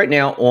 Right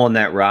now on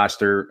that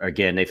roster,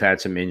 again, they've had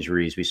some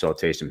injuries. We saw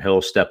Taysom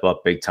Hill step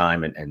up big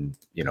time and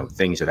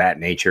things of that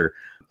nature.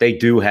 They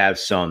do have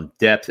some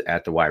depth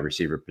at the wide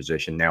receiver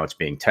position. Now it's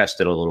being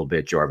tested a little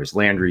bit. Jarvis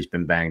Landry's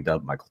been banged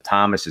up. Michael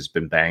Thomas has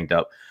been banged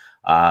up.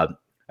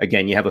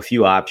 Again, you have a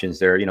few options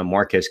there.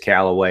 Marquez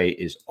Callaway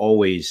is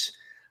always,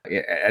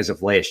 as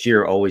of last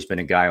year, always been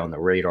a guy on the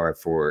radar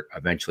for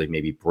eventually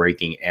maybe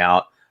breaking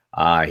out.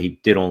 He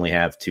did only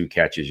have 2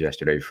 catches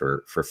yesterday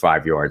for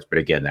 5 yards. But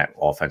again, that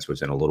offense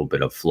was in a little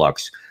bit of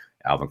flux.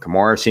 Alvin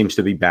Kamara seems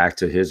to be back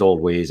to his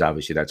old ways.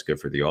 Obviously, that's good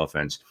for the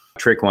offense.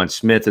 Tre'Quan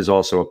Smith is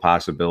also a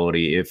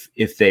possibility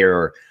if they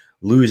are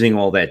losing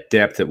all that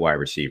depth at wide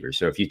receiver.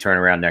 So if you turn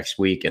around next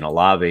week and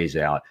Olave's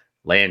out,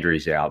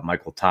 Landry's out,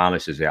 Michael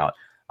Thomas is out,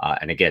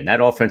 and again,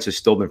 that offense has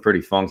still been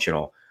pretty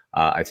functional.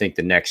 I think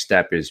the next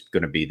step is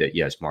going to be that,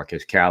 yes,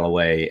 Marcus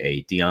Callaway,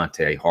 a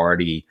Deontay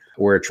Hardy,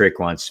 or a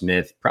Tre'Quan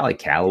Smith. Probably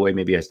Callaway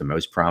maybe has the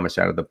most promise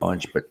out of the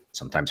bunch, but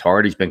sometimes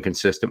Hardy's been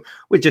consistent.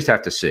 We just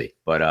have to see.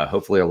 But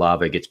hopefully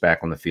Olave gets back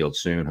on the field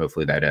soon.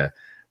 Hopefully that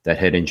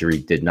head injury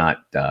did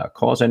not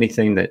cause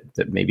anything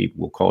that maybe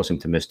will cause him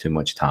to miss too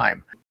much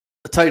time.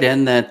 The tight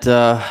end that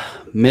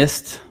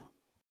missed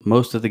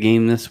most of the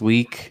game this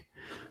week,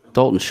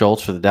 Dalton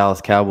Schultz for the Dallas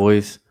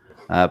Cowboys,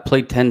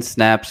 played 10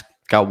 snaps,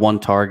 got 1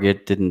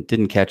 target,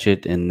 didn't catch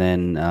it, and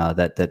then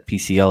that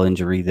PCL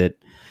injury that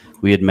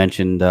we had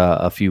mentioned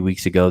a few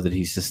weeks ago that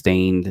he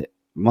sustained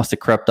must have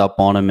crept up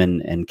on him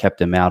and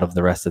kept him out of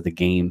the rest of the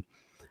game.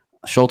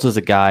 Schultz is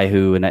a guy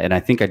who, and I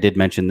think I did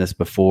mention this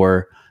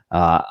before,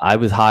 I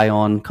was high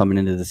on coming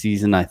into the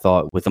season. I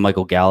thought with the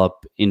Michael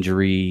Gallup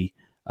injury,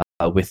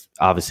 with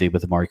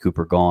Amari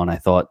Cooper gone, I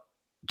thought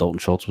Dalton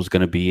Schultz was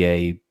going to be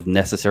a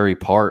necessary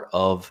part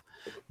of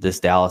this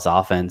Dallas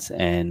offense,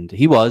 and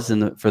he was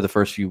for the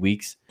first few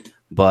weeks.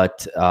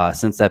 But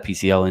since that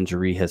PCL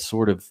injury has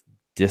sort of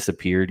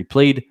disappeared, he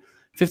played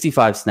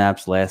 55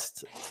 snaps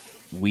last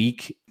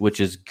week, which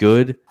is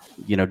good.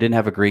 Didn't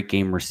have a great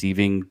game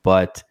receiving,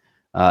 but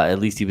at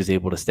least he was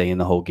able to stay in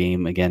the whole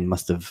game. Again,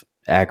 must have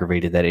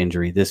aggravated that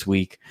injury this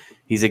week.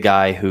 He's a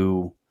guy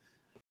who,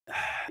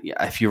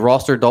 if you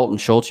roster Dalton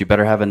Schultz, you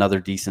better have another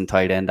decent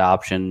tight end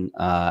option.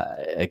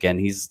 Again,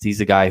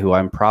 he's a guy who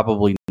I'm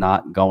probably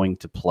not going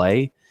to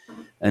play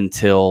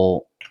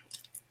until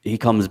he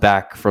comes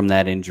back from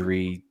that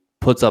injury,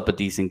 puts up a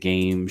decent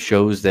game,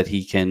 shows that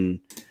he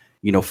can,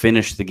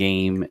 finish the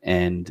game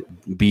and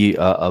be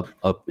an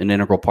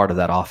integral part of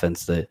that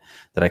offense that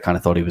I kind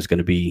of thought he was going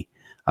to be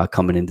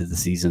coming into the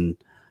season.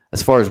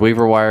 As far as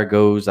waiver wire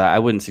goes, I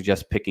wouldn't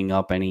suggest picking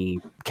up any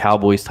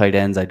Cowboys tight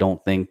ends. I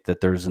don't think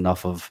that there's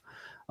enough of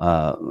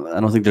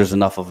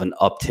an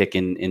uptick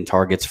in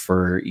targets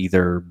for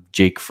either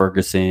Jake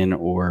Ferguson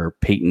or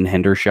Peyton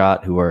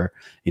Hendershot, who are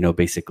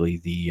basically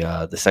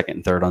the second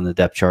and third on the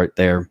depth chart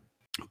there.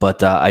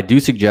 But I do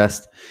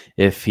suggest,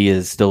 if he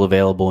is still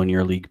available in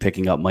your league,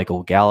 picking up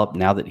Michael Gallup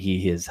now that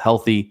he is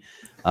healthy.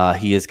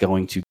 He is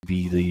going to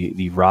be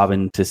the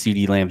Robin to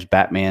CeeDee Lamb's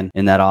Batman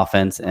in that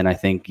offense. And I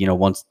think,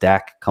 once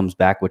Dak comes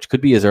back, which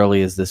could be as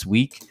early as this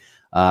week,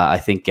 I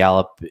think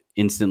Gallup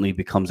instantly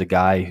becomes a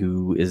guy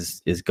who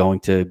is going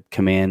to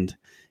command,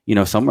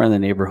 somewhere in the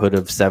neighborhood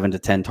of 7 to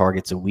 10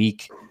 targets a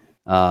week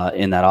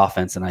in that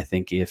offense. And I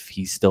think if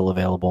he's still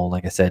available,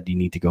 like I said, you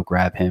need to go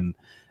grab him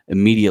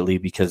immediately,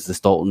 because this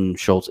Dalton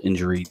Schultz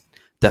injury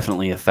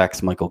definitely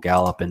affects Michael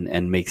Gallup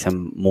and makes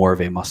him more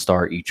of a must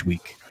start each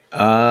week.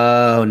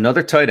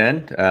 Another tight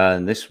end,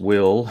 and this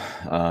will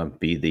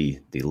be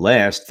the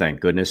last, thank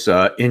goodness,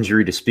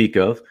 injury to speak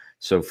of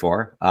so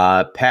far.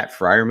 Pat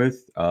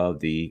Freiermuth of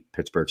the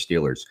Pittsburgh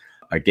Steelers,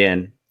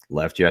 again,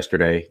 left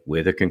yesterday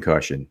with a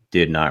concussion,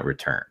 did not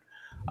return.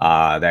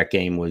 That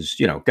game was,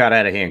 got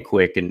out of hand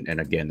quick, and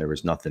again, there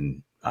was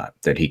nothing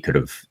that he could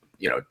have,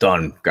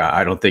 done.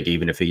 I don't think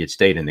even if he had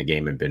stayed in the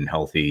game and been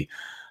healthy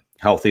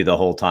the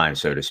whole time,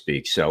 so to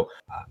speak. So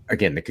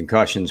again, the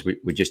concussions,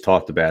 we just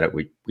talked about it.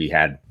 We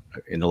had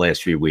in the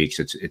last few weeks,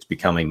 it's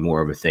becoming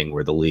more of a thing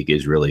where the league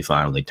is really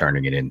finally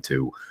turning it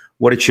into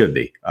what it should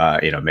be,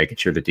 making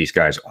sure that these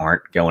guys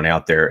aren't going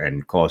out there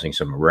and causing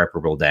some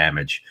irreparable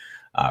damage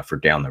for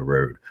down the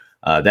road.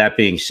 That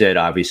being said,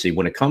 obviously,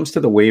 when it comes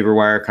to the waiver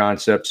wire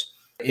concepts,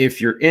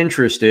 if you're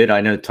interested, I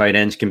know tight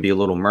ends can be a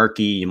little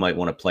murky. You might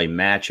want to play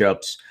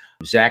matchups.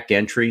 Zach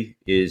Gentry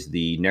is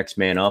the next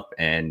man up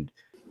and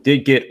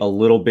did get a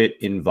little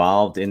bit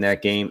involved in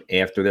that game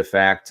after the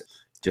fact.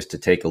 Just to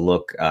take a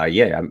look,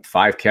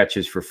 5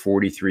 catches for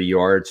 43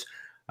 yards,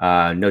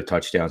 no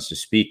touchdowns to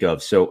speak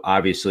of. So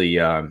obviously,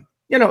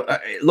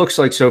 it looks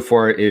like so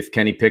far if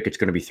Kenny Pickett's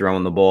going to be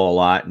throwing the ball a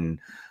lot, and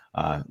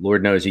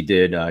Lord knows he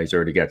did. He's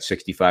already got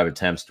 65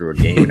 attempts through a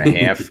game and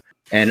a half.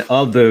 And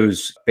of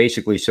those,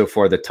 basically so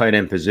far, the tight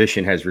end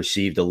position has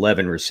received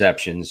 11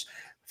 receptions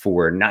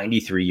for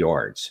 93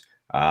 yards.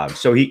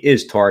 So he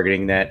is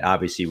targeting that,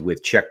 obviously,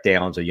 with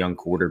checkdowns, a young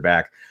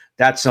quarterback.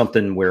 That's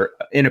something where,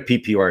 in a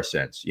PPR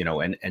sense,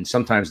 and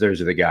sometimes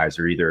those are the guys,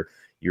 are either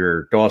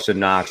your Dawson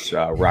Knox,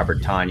 Robert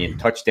Tonyan,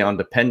 touchdown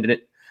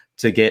dependent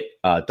to get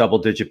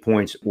double-digit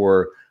points,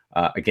 or,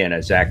 again,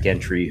 a Zach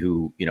Gentry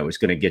who, is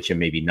going to get you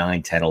maybe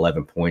 9, 10,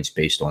 11 points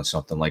based on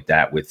something like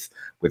that with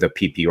a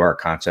PPR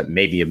concept,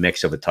 maybe a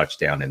mix of a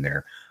touchdown in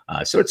there.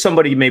 So it's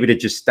somebody maybe to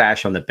just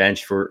stash on the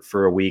bench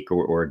for a week,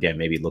 or again,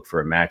 maybe look for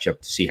a matchup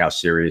to see how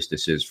serious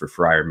this is for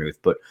Freiermuth.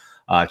 But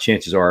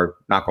chances are,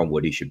 knock on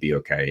wood, he should be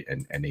okay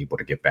and able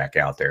to get back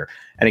out there.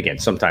 And again,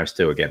 sometimes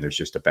too, there's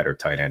just a better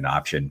tight end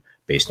option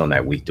based on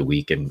that week to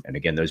week. And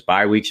again, those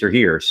bye weeks are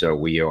here. So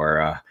we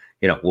are,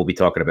 we'll be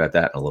talking about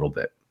that in a little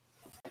bit.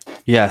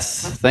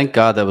 Yes. Thank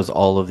God that was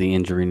all of the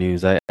injury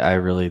news. I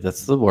really,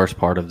 that's the worst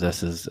part of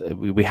this, is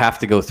we have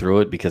to go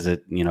through it because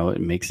it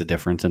makes a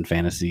difference in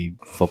fantasy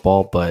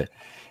football, but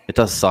it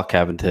does suck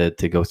having to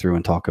go through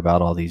and talk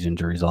about all these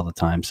injuries all the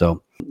time.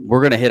 So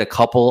we're going to hit a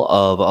couple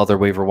of other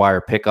waiver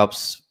wire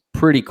pickups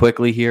pretty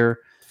quickly here.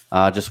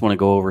 Just want to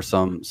go over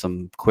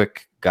some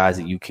quick guys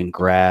that you can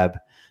grab.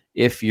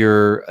 If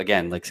you're,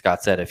 again, like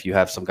Scott said, if you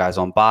have some guys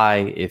on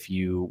bye, if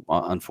you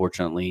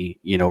unfortunately,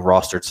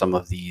 rostered some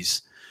of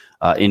these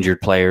injured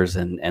players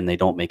and they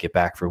don't make it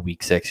back for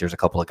week 6, there's a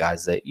couple of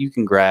guys that you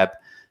can grab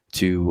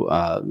to,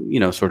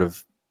 sort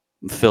of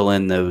fill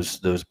in those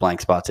blank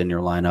spots in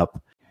your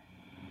lineup.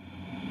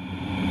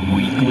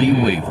 Weekly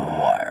waiver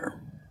wire.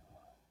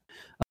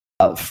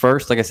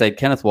 First, like I said,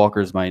 Kenneth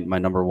Walker is my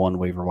number one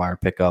waiver wire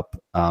pickup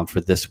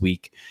for this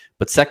week.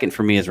 But second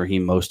for me is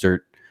Raheem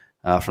Mostert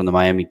from the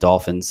Miami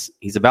Dolphins.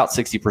 He's about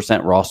 60%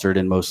 rostered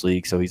in most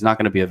leagues, so he's not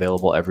going to be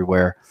available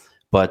everywhere,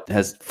 but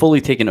has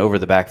fully taken over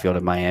the backfield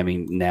of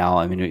Miami now.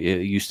 I mean,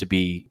 it used to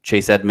be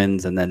Chase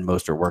Edmonds and then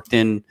Mostert worked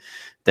in.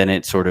 Then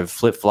it sort of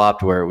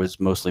flip-flopped where it was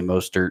mostly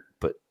Mostert,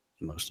 but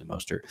mostly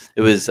Mostert.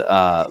 It was...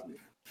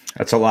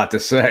 That's a lot to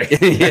say.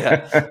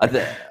 Yeah,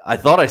 I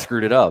thought I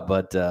screwed it up,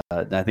 but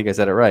I think I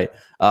said it right.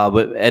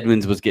 But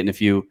Edmonds was getting a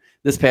few.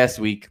 This past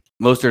week,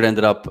 Mostert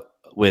ended up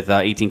with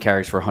 18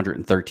 carries for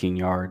 113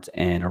 yards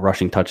and a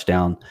rushing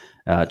touchdown.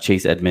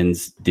 Chase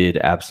Edmonds did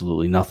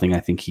absolutely nothing. I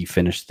think he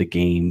finished the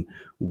game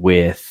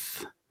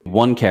with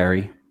 1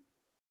 carry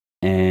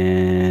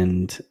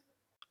and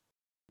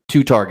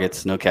 2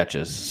 targets, no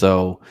catches.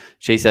 So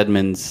Chase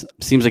Edmonds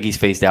seems like he's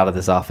phased out of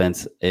this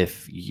offense.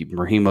 If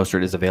Raheem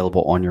Mostert is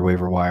available on your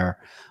waiver wire,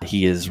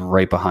 he is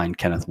right behind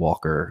Kenneth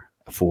Walker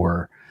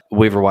for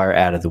waiver wire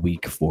ad of the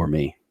week for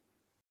me.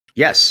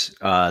 Yes,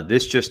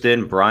 this just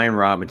in: Brian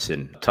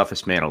Robinson,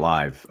 toughest man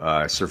alive,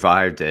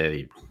 survived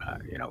a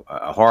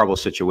horrible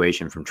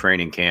situation from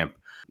training camp.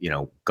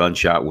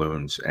 gunshot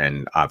wounds,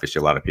 and obviously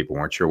a lot of people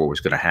weren't sure what was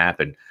going to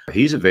happen.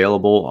 He's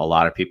available. A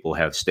lot of people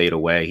have stayed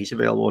away. He's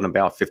available in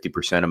about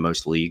 50% of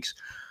most leagues.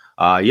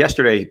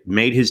 Yesterday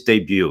made his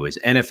debut, his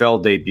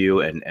NFL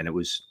debut, and it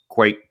was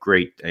quite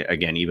great.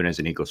 Again, even as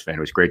an Eagles fan, it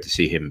was great to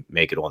see him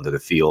make it onto the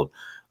field.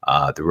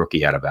 The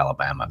rookie out of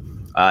Alabama.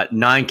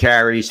 9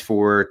 carries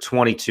for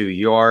 22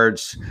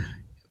 yards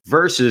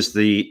versus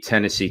the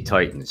Tennessee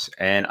Titans.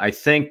 And I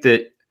think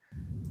that,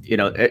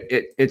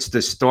 it's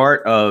the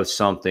start of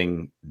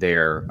something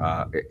there.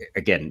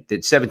 Again,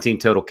 did 17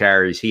 total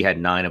carries. He had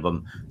 9 of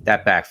them.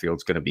 That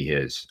backfield's going to be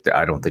his.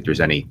 I don't think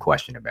there's any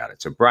question about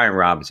it. So Brian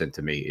Robinson,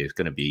 to me, is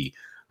going to be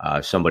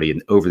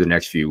somebody over the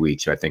next few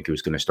weeks. I think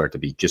who's going to start to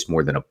be just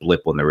more than a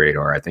blip on the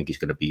radar. I think he's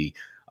going to be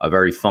a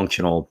very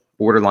functional,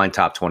 borderline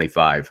top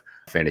 25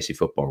 fantasy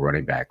football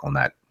running back on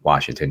that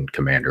Washington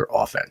Commander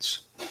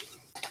offense.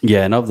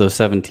 Yeah, and of those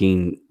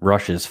 17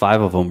 rushes,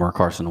 5 of them were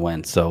Carson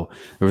Wentz. So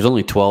there was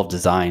only 12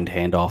 designed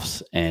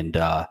handoffs, and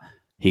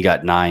he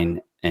got 9,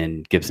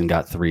 and Gibson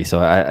got 3. So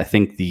I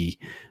think we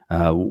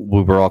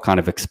were all kind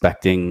of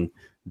expecting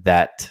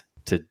that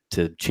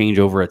to change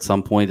over at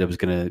some point. It was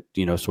going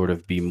to, sort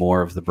of be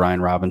more of the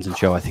Brian Robinson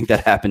show. I think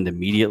that happened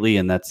immediately,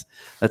 and that's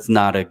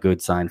not a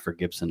good sign for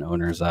Gibson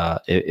owners.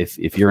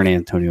 If you're an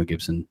Antonio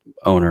Gibson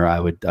owner, I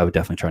would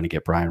definitely try to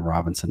get Brian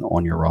Robinson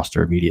on your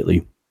roster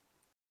immediately.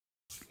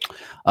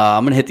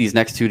 I'm going to hit these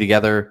next 2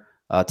 together.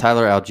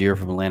 Tyler Algier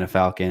from Atlanta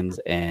Falcons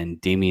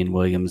and Damian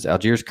Williams.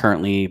 Algier's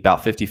currently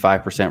about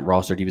 55%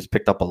 rostered. He was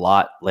picked up a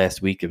lot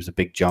last week. It was a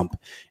big jump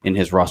in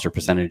his roster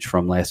percentage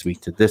from last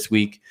week to this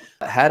week.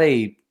 Had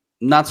a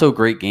not so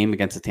great game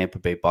against the Tampa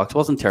Bay Bucs.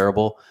 Wasn't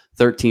terrible,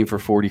 13 for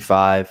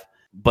 45,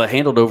 but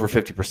handled over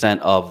 50%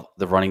 of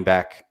the running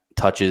back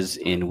touches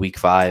in week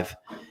 5.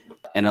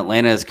 And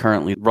Atlanta is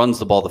currently runs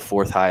the ball the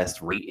 4th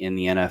highest rate in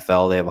the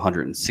NFL. They have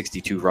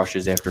 162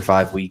 rushes after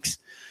 5 weeks.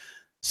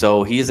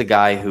 So he is a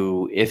guy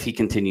who, if he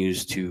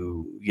continues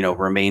to,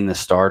 remain the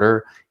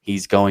starter,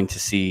 he's going to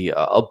see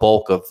a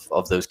bulk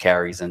of those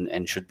carries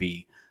and should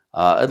be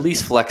at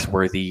least flex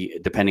worthy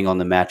depending on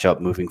the matchup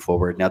moving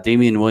forward. Now,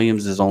 Damian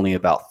Williams is only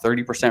about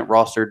 30%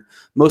 rostered,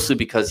 mostly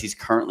because he's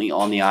currently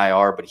on the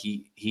IR, but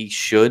he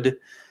should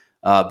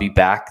be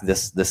back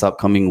this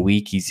upcoming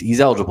week. He's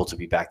eligible to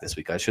be back this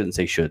week. I shouldn't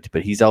say should,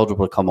 but he's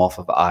eligible to come off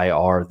of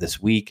IR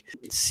this week.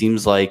 It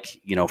seems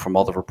like, from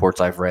all the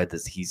reports I've read,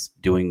 that he's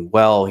doing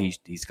well.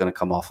 He's going to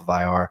come off of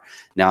IR.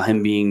 Now,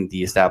 him being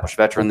the established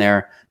veteran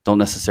there, don't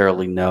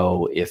necessarily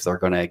know if they're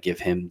going to give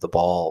him the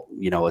ball,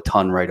 a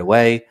ton right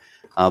away.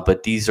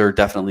 But these are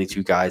definitely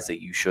 2 guys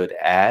that you should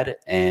add.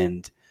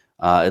 And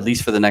at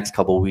least for the next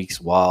couple of weeks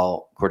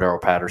while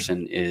Cordero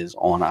Patterson is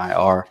on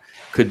IR,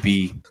 could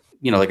be,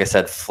 like I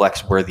said,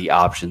 flex-worthy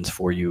options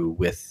for you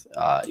with,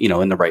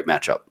 in the right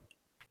matchup.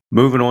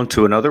 Moving on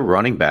to another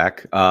running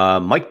back,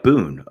 Mike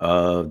Boone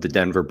of the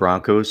Denver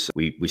Broncos.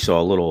 We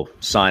saw a little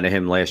sign of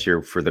him last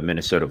year for the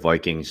Minnesota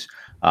Vikings.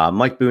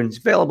 Mike Boone's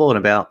available in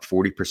about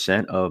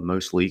 40% of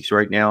most leagues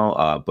right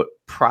now, but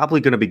probably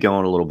going to be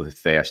going a little bit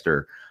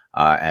faster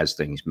as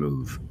things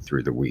move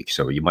through the week.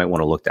 So you might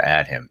want to look to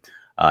add him.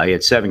 He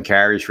had 7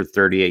 carries for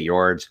 38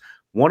 yards.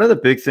 One of the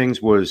big things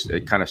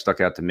it kind of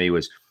stuck out to me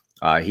was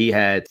he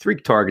had 3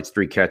 targets,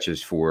 3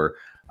 catches for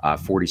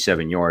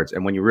 47 yards.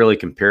 And when you really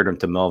compared him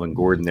to Melvin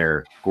Gordon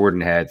there,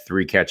 Gordon had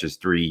 3 catches,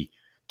 3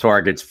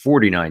 targets,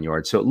 49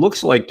 yards. So it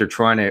looks like they're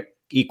trying to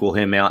equal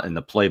him out in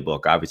the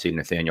playbook. Obviously,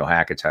 Nathaniel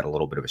Hackett's had a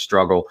little bit of a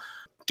struggle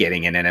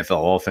getting an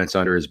NFL offense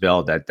under his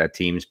belt. That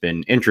team's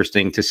been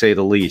interesting to say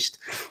the least.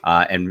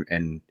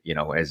 And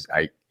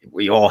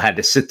we all had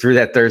to sit through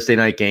that Thursday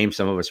night game.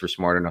 Some of us were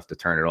smart enough to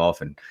turn it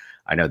off. And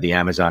I know the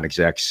Amazon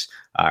execs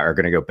are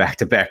going to go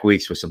back-to-back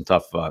weeks with some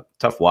tough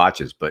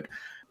watches. But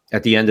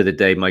at the end of the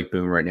day, Mike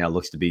Boone right now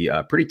looks to be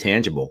pretty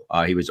tangible.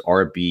 He was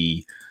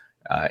RB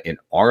in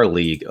our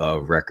league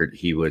of record.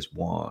 He was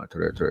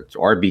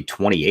RB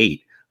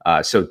 28.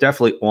 So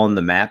definitely on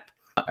the map.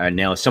 And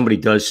now somebody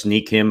does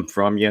sneak him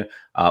from you.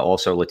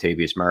 Also,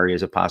 Latavius Murray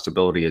is a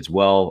possibility as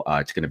well.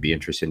 It's going to be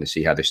interesting to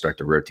see how they start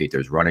to rotate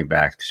those running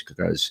backs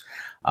because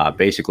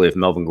basically if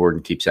Melvin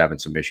Gordon keeps having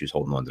some issues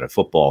holding on to the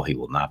football, he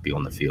will not be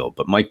on the field.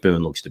 But Mike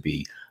Boone looks to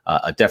be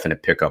a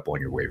definite pickup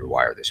on your waiver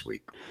wire this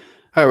week.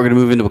 All right, we're going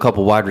to move into a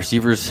couple wide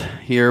receivers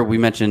here. We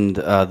mentioned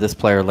this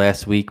player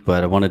last week,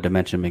 but I wanted to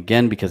mention him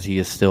again because he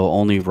is still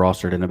only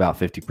rostered in about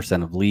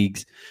 50% of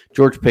leagues.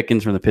 George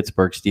Pickens from the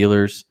Pittsburgh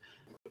Steelers.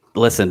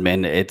 Listen,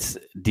 man, it's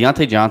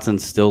Deontay Johnson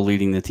still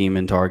leading the team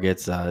in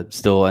targets,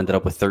 still ended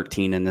up with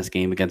 13 in this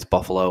game against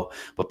Buffalo.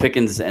 But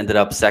Pickens ended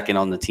up second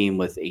on the team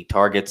with 8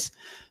 targets,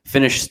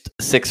 finished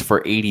 6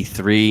 for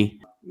 83.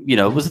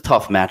 It was a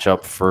tough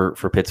matchup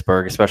for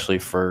Pittsburgh, especially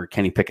for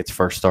Kenny Pickett's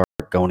first start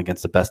going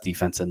against the best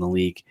defense in the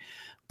league.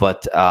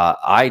 But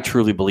I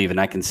truly believe, and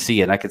I can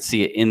see it, and I could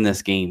see it in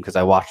this game because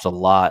I watched a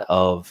lot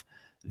of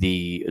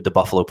the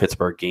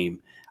Buffalo-Pittsburgh game.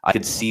 I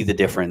could see the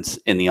difference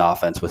in the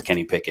offense with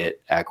Kenny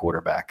Pickett at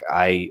quarterback.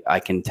 I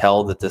can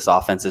tell that this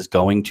offense is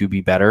going to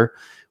be better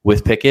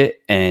with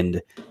Pickett,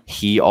 and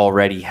he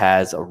already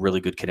has a really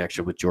good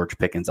connection with George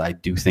Pickens. I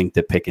do think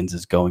that Pickens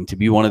is going to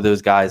be one of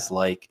those guys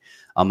like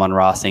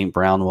Amon-Ra St.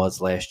 Brown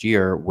was last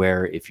year,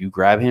 where if you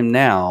grab him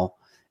now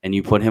and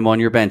you put him on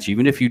your bench,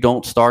 even if you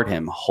don't start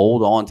him,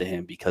 hold on to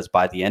him, because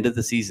by the end of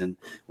the season,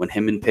 when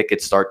him and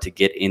Pickett start to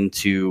get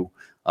into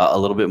a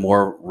little bit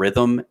more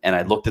rhythm, and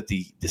I looked at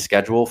the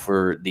schedule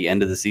for the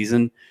end of the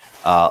season,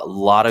 a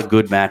lot of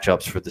good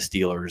matchups for the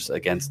Steelers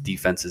against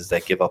defenses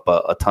that give up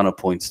a ton of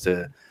points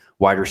to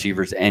wide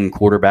receivers and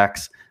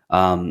quarterbacks.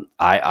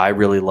 I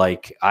really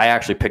like. I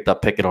actually picked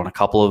up Pickett on a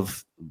couple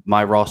of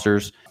my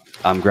rosters.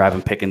 I'm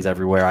grabbing Pickens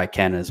everywhere I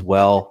can as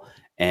well.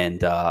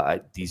 And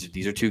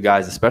these are two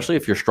guys, especially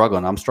if you're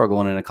struggling. I'm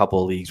struggling in a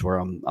couple of leagues where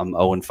I'm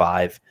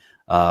 0-5,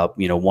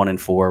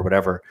 1-4,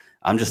 whatever.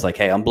 I'm just like,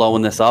 hey, I'm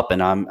blowing this up,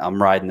 and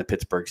I'm riding the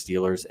Pittsburgh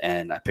Steelers,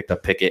 and I picked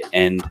up Pickett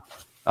and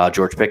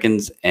George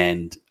Pickens,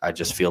 and I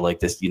just feel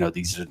like this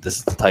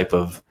is the type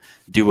of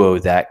duo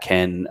that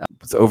can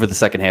over the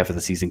second half of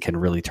the season can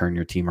really turn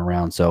your team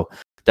around. So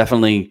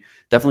definitely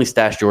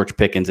stash George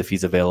Pickens if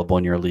he's available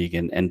in your league,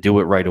 and do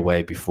it right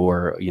away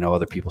before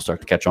other people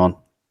start to catch on.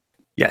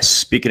 Yes,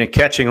 speaking of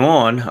catching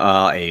on,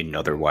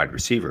 another wide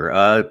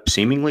receiver,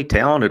 seemingly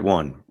talented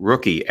one,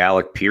 rookie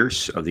Alec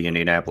Pierce of the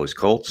Indianapolis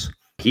Colts.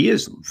 He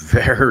is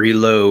very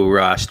low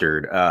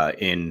rostered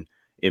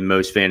in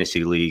most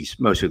fantasy leagues,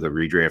 most of the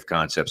redraft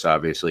concepts,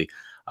 obviously,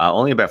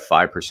 only about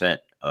 5%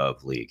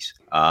 of leagues.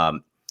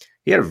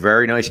 He had a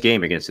very nice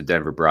game against the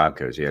Denver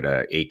Broncos. He had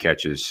 8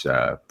 catches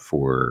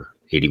for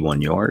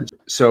 81 yards.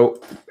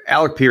 So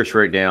Alec Pierce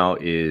right now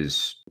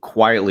is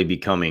quietly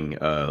becoming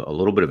a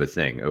little bit of a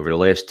thing. Over the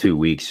last 2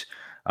 weeks,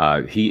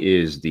 he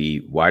is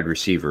the wide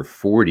receiver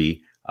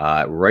 40,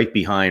 right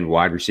behind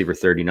wide receiver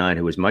 39,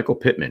 who is Michael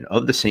Pittman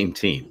of the same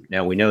team.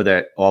 Now, we know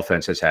that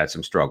offense has had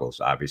some struggles,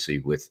 obviously,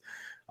 with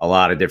a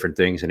lot of different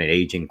things and an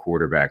aging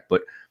quarterback.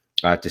 But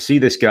to see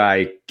this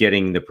guy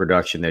getting the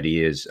production that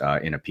he is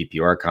in a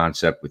PPR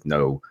concept with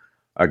no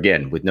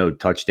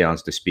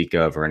touchdowns to speak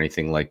of or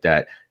anything like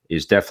that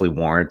is definitely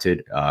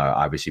warranted.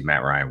 Obviously,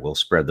 Matt Ryan will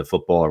spread the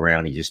football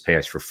around. He just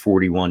passed for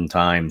 41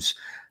 times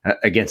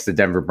against the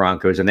Denver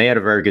Broncos, and they had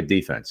a very good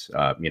defense,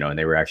 and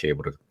they were actually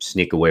able to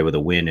sneak away with a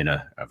win in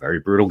a very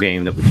brutal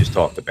game that we just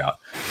talked about.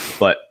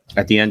 But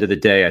at the end of the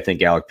day, I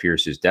think Alec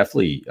Pierce is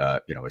definitely,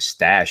 a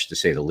stash, to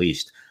say the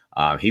least.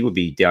 He would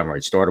be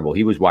downright startable.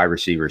 He was wide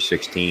receiver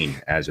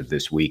 16 as of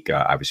this week,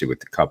 obviously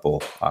with a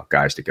couple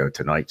guys to go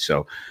tonight.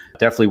 So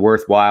definitely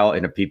worthwhile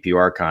in a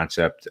PPR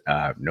concept,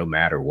 no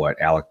matter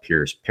what. Alec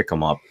Pierce, pick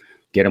him up,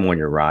 get him on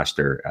your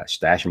roster,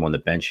 stash him on the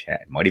bench.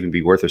 It might even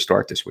be worth a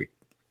start this week.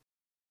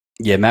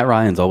 Yeah, Matt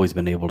Ryan's always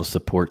been able to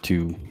support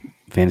 2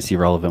 fantasy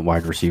relevant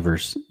wide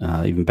receivers,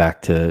 even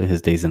back to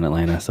his days in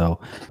Atlanta. So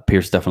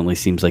Pierce definitely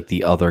seems like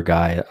the other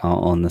guy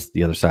on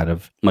the other side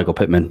of Michael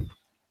Pittman.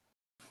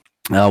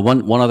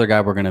 One other guy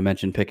we're going to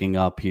mention picking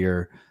up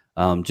here,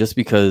 just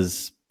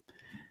because,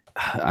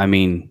 I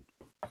mean,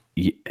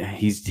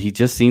 he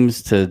just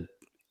seems to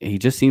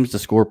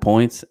score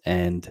points,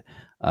 and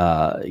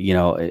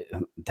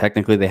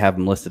technically they have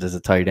him listed as a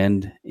tight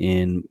end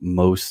in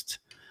most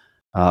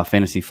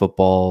fantasy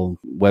football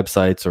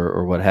websites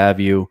or what have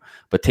you.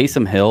 But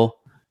Taysom Hill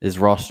is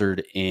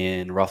rostered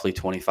in roughly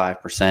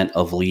 25%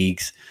 of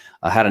leagues.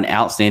 Had an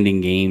outstanding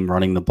game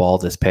running the ball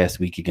this past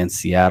week against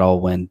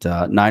Seattle. Went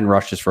 9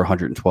 rushes for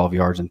 112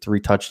 yards and 3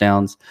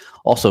 touchdowns.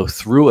 Also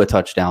threw a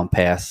touchdown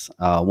pass,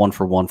 1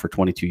 for 1 for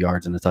 22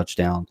 yards and a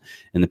touchdown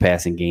in the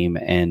passing game.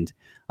 And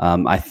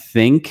I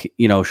think,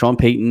 Sean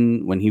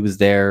Payton, when he was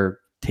there,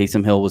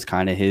 Taysom Hill was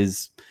kind of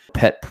his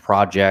pet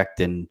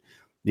project. And,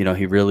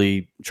 he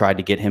really tried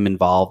to get him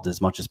involved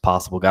as much as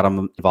possible, got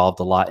him involved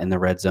a lot in the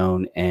red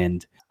zone.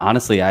 And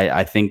honestly,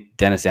 I think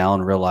Dennis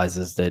Allen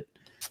realizes that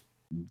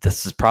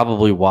this is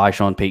probably why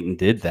Sean Payton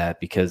did that,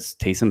 because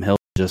Taysom Hill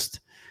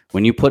just,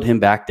 when you put him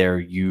back there,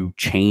 you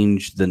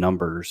change the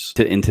numbers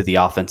into the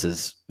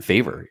offense's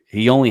favor.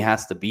 He only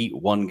has to beat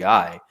one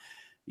guy,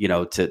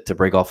 to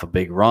break off a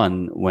big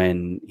run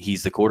when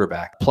he's the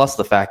quarterback. Plus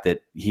the fact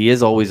that he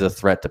is always a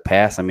threat to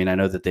pass. I mean, I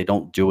know that they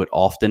don't do it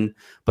often,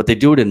 but they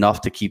do it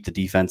enough to keep the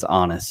defense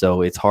honest.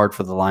 So it's hard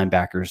for the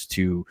linebackers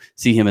to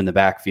see him in the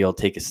backfield,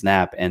 take a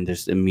snap, and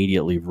just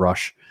immediately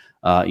rush,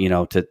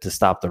 to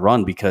stop the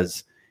run,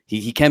 because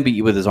he can beat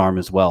you with his arm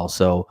as well.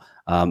 So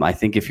I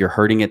think if you're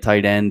hurting at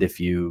tight end, if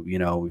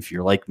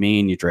you're like me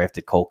and you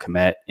drafted Cole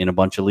Kmet in a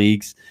bunch of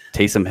leagues,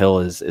 Taysom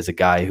Hill is a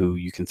guy who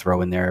you can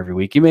throw in there every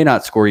week. He may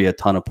not score you a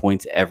ton of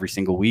points every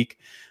single week,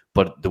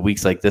 but the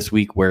weeks like this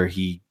week where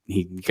he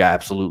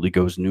absolutely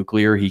goes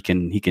nuclear, he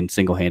can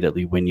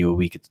single-handedly win you a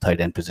week at the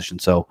tight end position.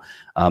 So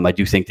I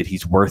do think that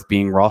he's worth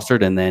being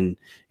rostered, and then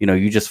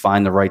you just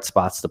find the right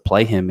spots to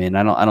play him in.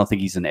 I don't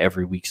think he's an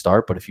every week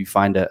start, but if you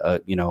find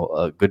a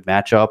good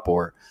matchup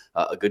or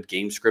a good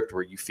game script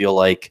where you feel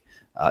like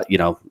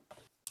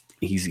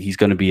he's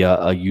going to be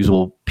a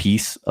usable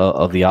piece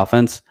of the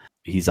offense,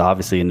 he's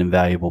obviously an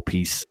invaluable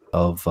piece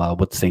of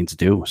what the Saints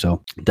do.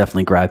 So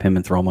definitely grab him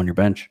and throw him on your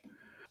bench.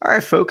 All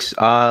right, folks.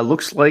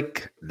 Looks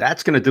like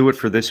that's going to do it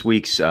for this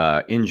week's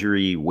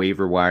injury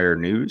waiver wire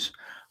news.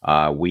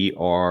 We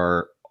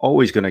are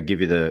always going to give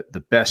you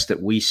the best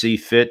that we see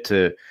fit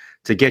to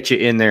get you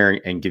in there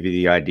and give you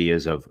the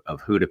ideas of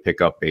who to pick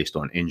up based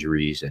on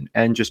injuries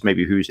and just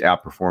maybe who's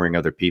outperforming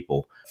other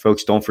people.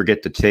 Folks, don't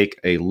forget to take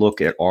a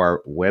look at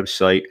our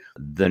website,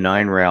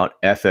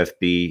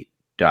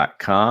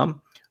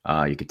 the9routeFFB.com.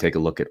 You can take a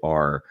look at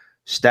our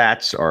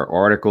stats, our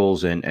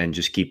articles, and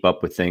just keep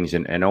up with things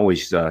and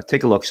always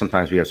take a look.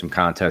 Sometimes we have some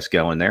contests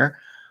going there.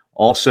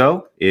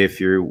 Also, if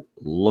you're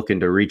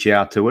looking to reach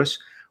out to us,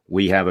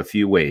 we have a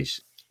few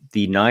ways.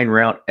 The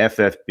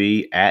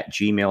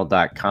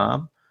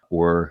 9routeFFB@gmail.com.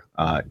 Or,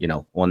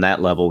 on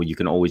that level, you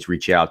can always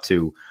reach out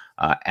to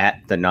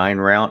at the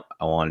 9route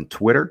on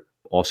Twitter.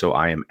 Also,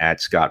 I am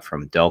at Scott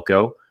from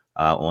Delco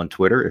on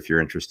Twitter if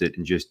you're interested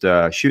in just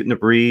shooting the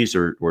breeze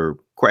or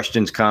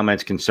questions,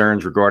 comments,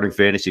 concerns regarding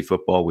fantasy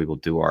football. We will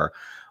do our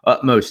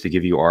utmost to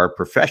give you our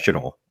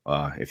professional,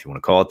 if you want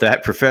to call it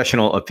that,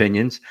 professional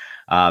opinions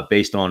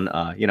based on,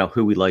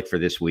 who we like for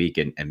this week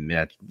and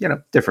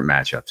different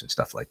matchups and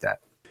stuff like that.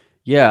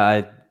 Yeah,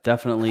 I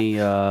definitely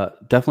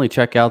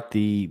check out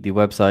the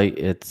website.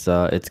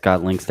 It's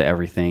got links to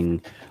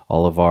everything,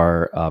 all of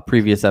our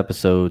previous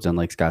episodes, and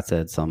like Scott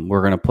said,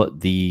 we're gonna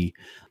put the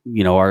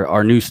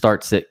our new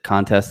start sit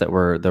contest that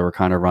we're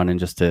kind of running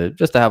just to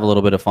have a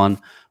little bit of fun.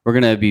 We're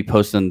gonna be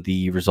posting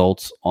the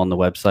results on the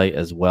website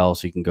as well,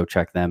 so you can go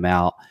check them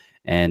out,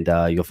 and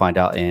you'll find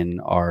out in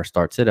our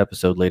start sit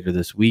episode later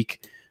this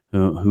week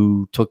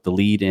who took the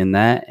lead in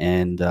that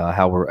and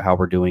how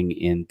we're doing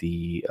in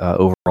the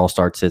overall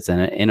start sits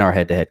and in our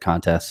head-to-head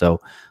contest.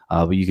 So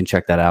you can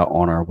check that out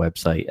on our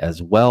website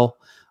as well.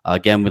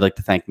 Again, we'd like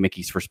to thank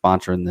Mickey's for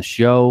sponsoring the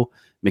show.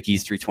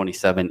 Mickey's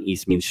 327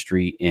 East Main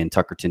Street in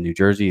Tuckerton, New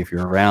Jersey. If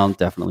you're around,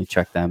 definitely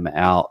check them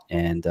out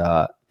and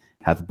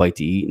have a bite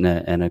to eat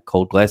and a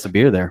cold glass of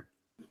beer there.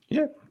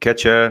 Yeah,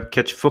 catch a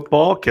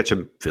football, catch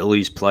a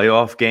Phillies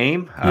playoff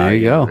game. There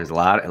you go. There's a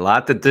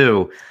lot to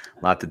do.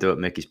 A lot to do at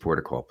Mickey's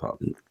Protocol Pub.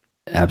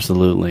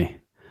 Absolutely.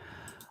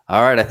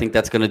 All right, I think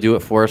that's going to do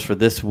it for us for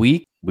this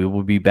week. We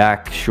will be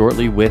back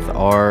shortly with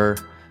our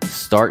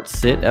start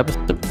sit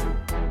episode.